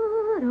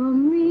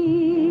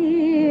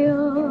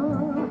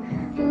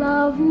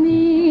 Love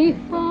me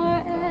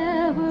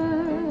forever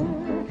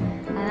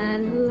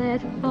and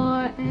let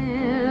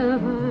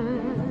forever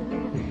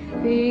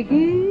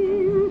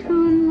begin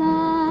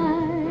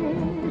tonight.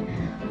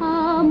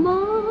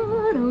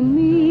 Amor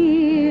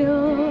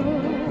mio,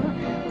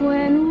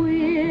 when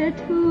we're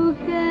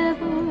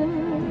together,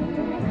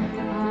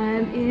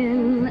 I'm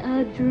in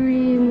a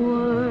dream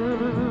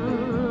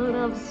world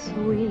of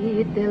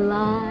sweet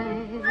delight.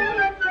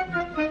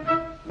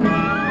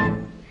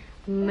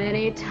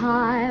 Many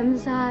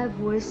times I've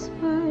whispered,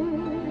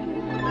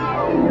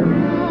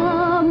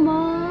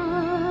 Amor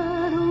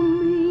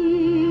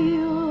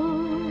mio.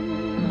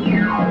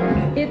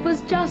 It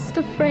was just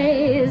a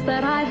phrase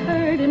that I'd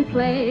heard in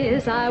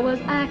plays I was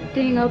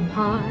acting a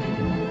part.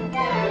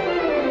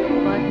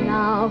 But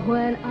now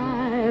when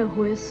I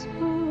whisper,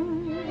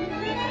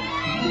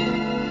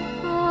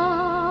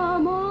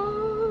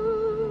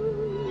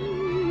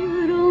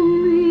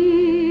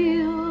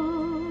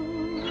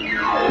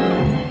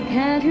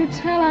 can't you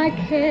tell I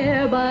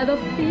care by the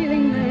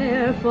feeling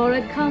there, for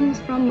it comes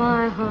from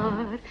my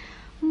heart,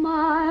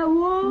 my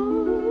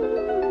one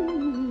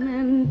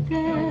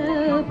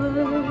endeavor,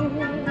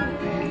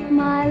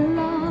 my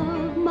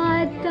love,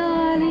 my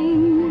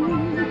darling,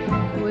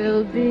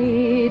 will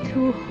be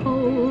to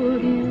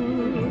hold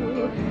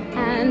you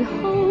and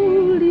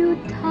hold you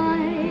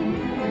tight.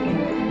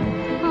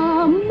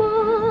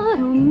 Amor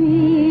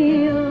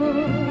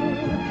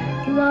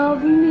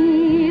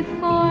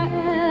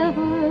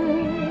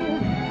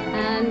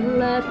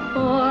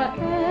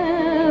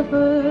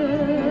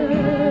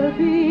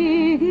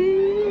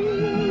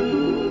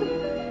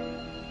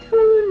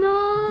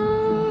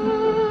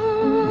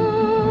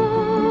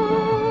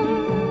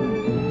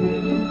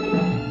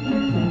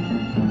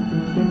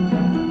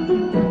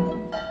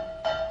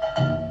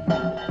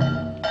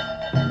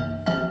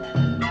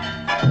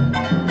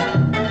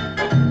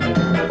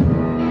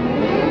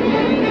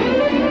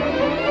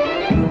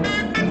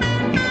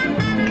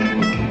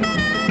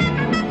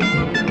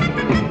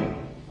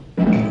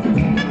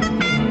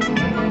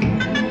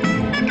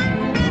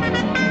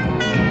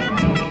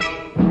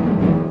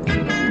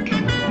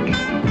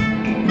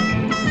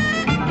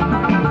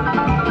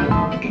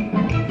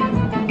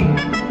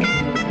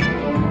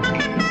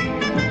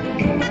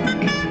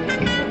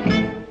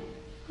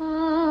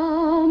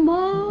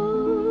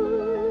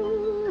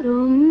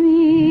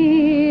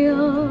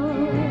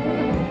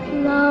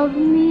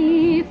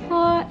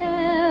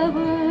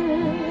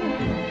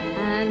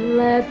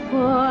let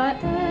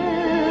forever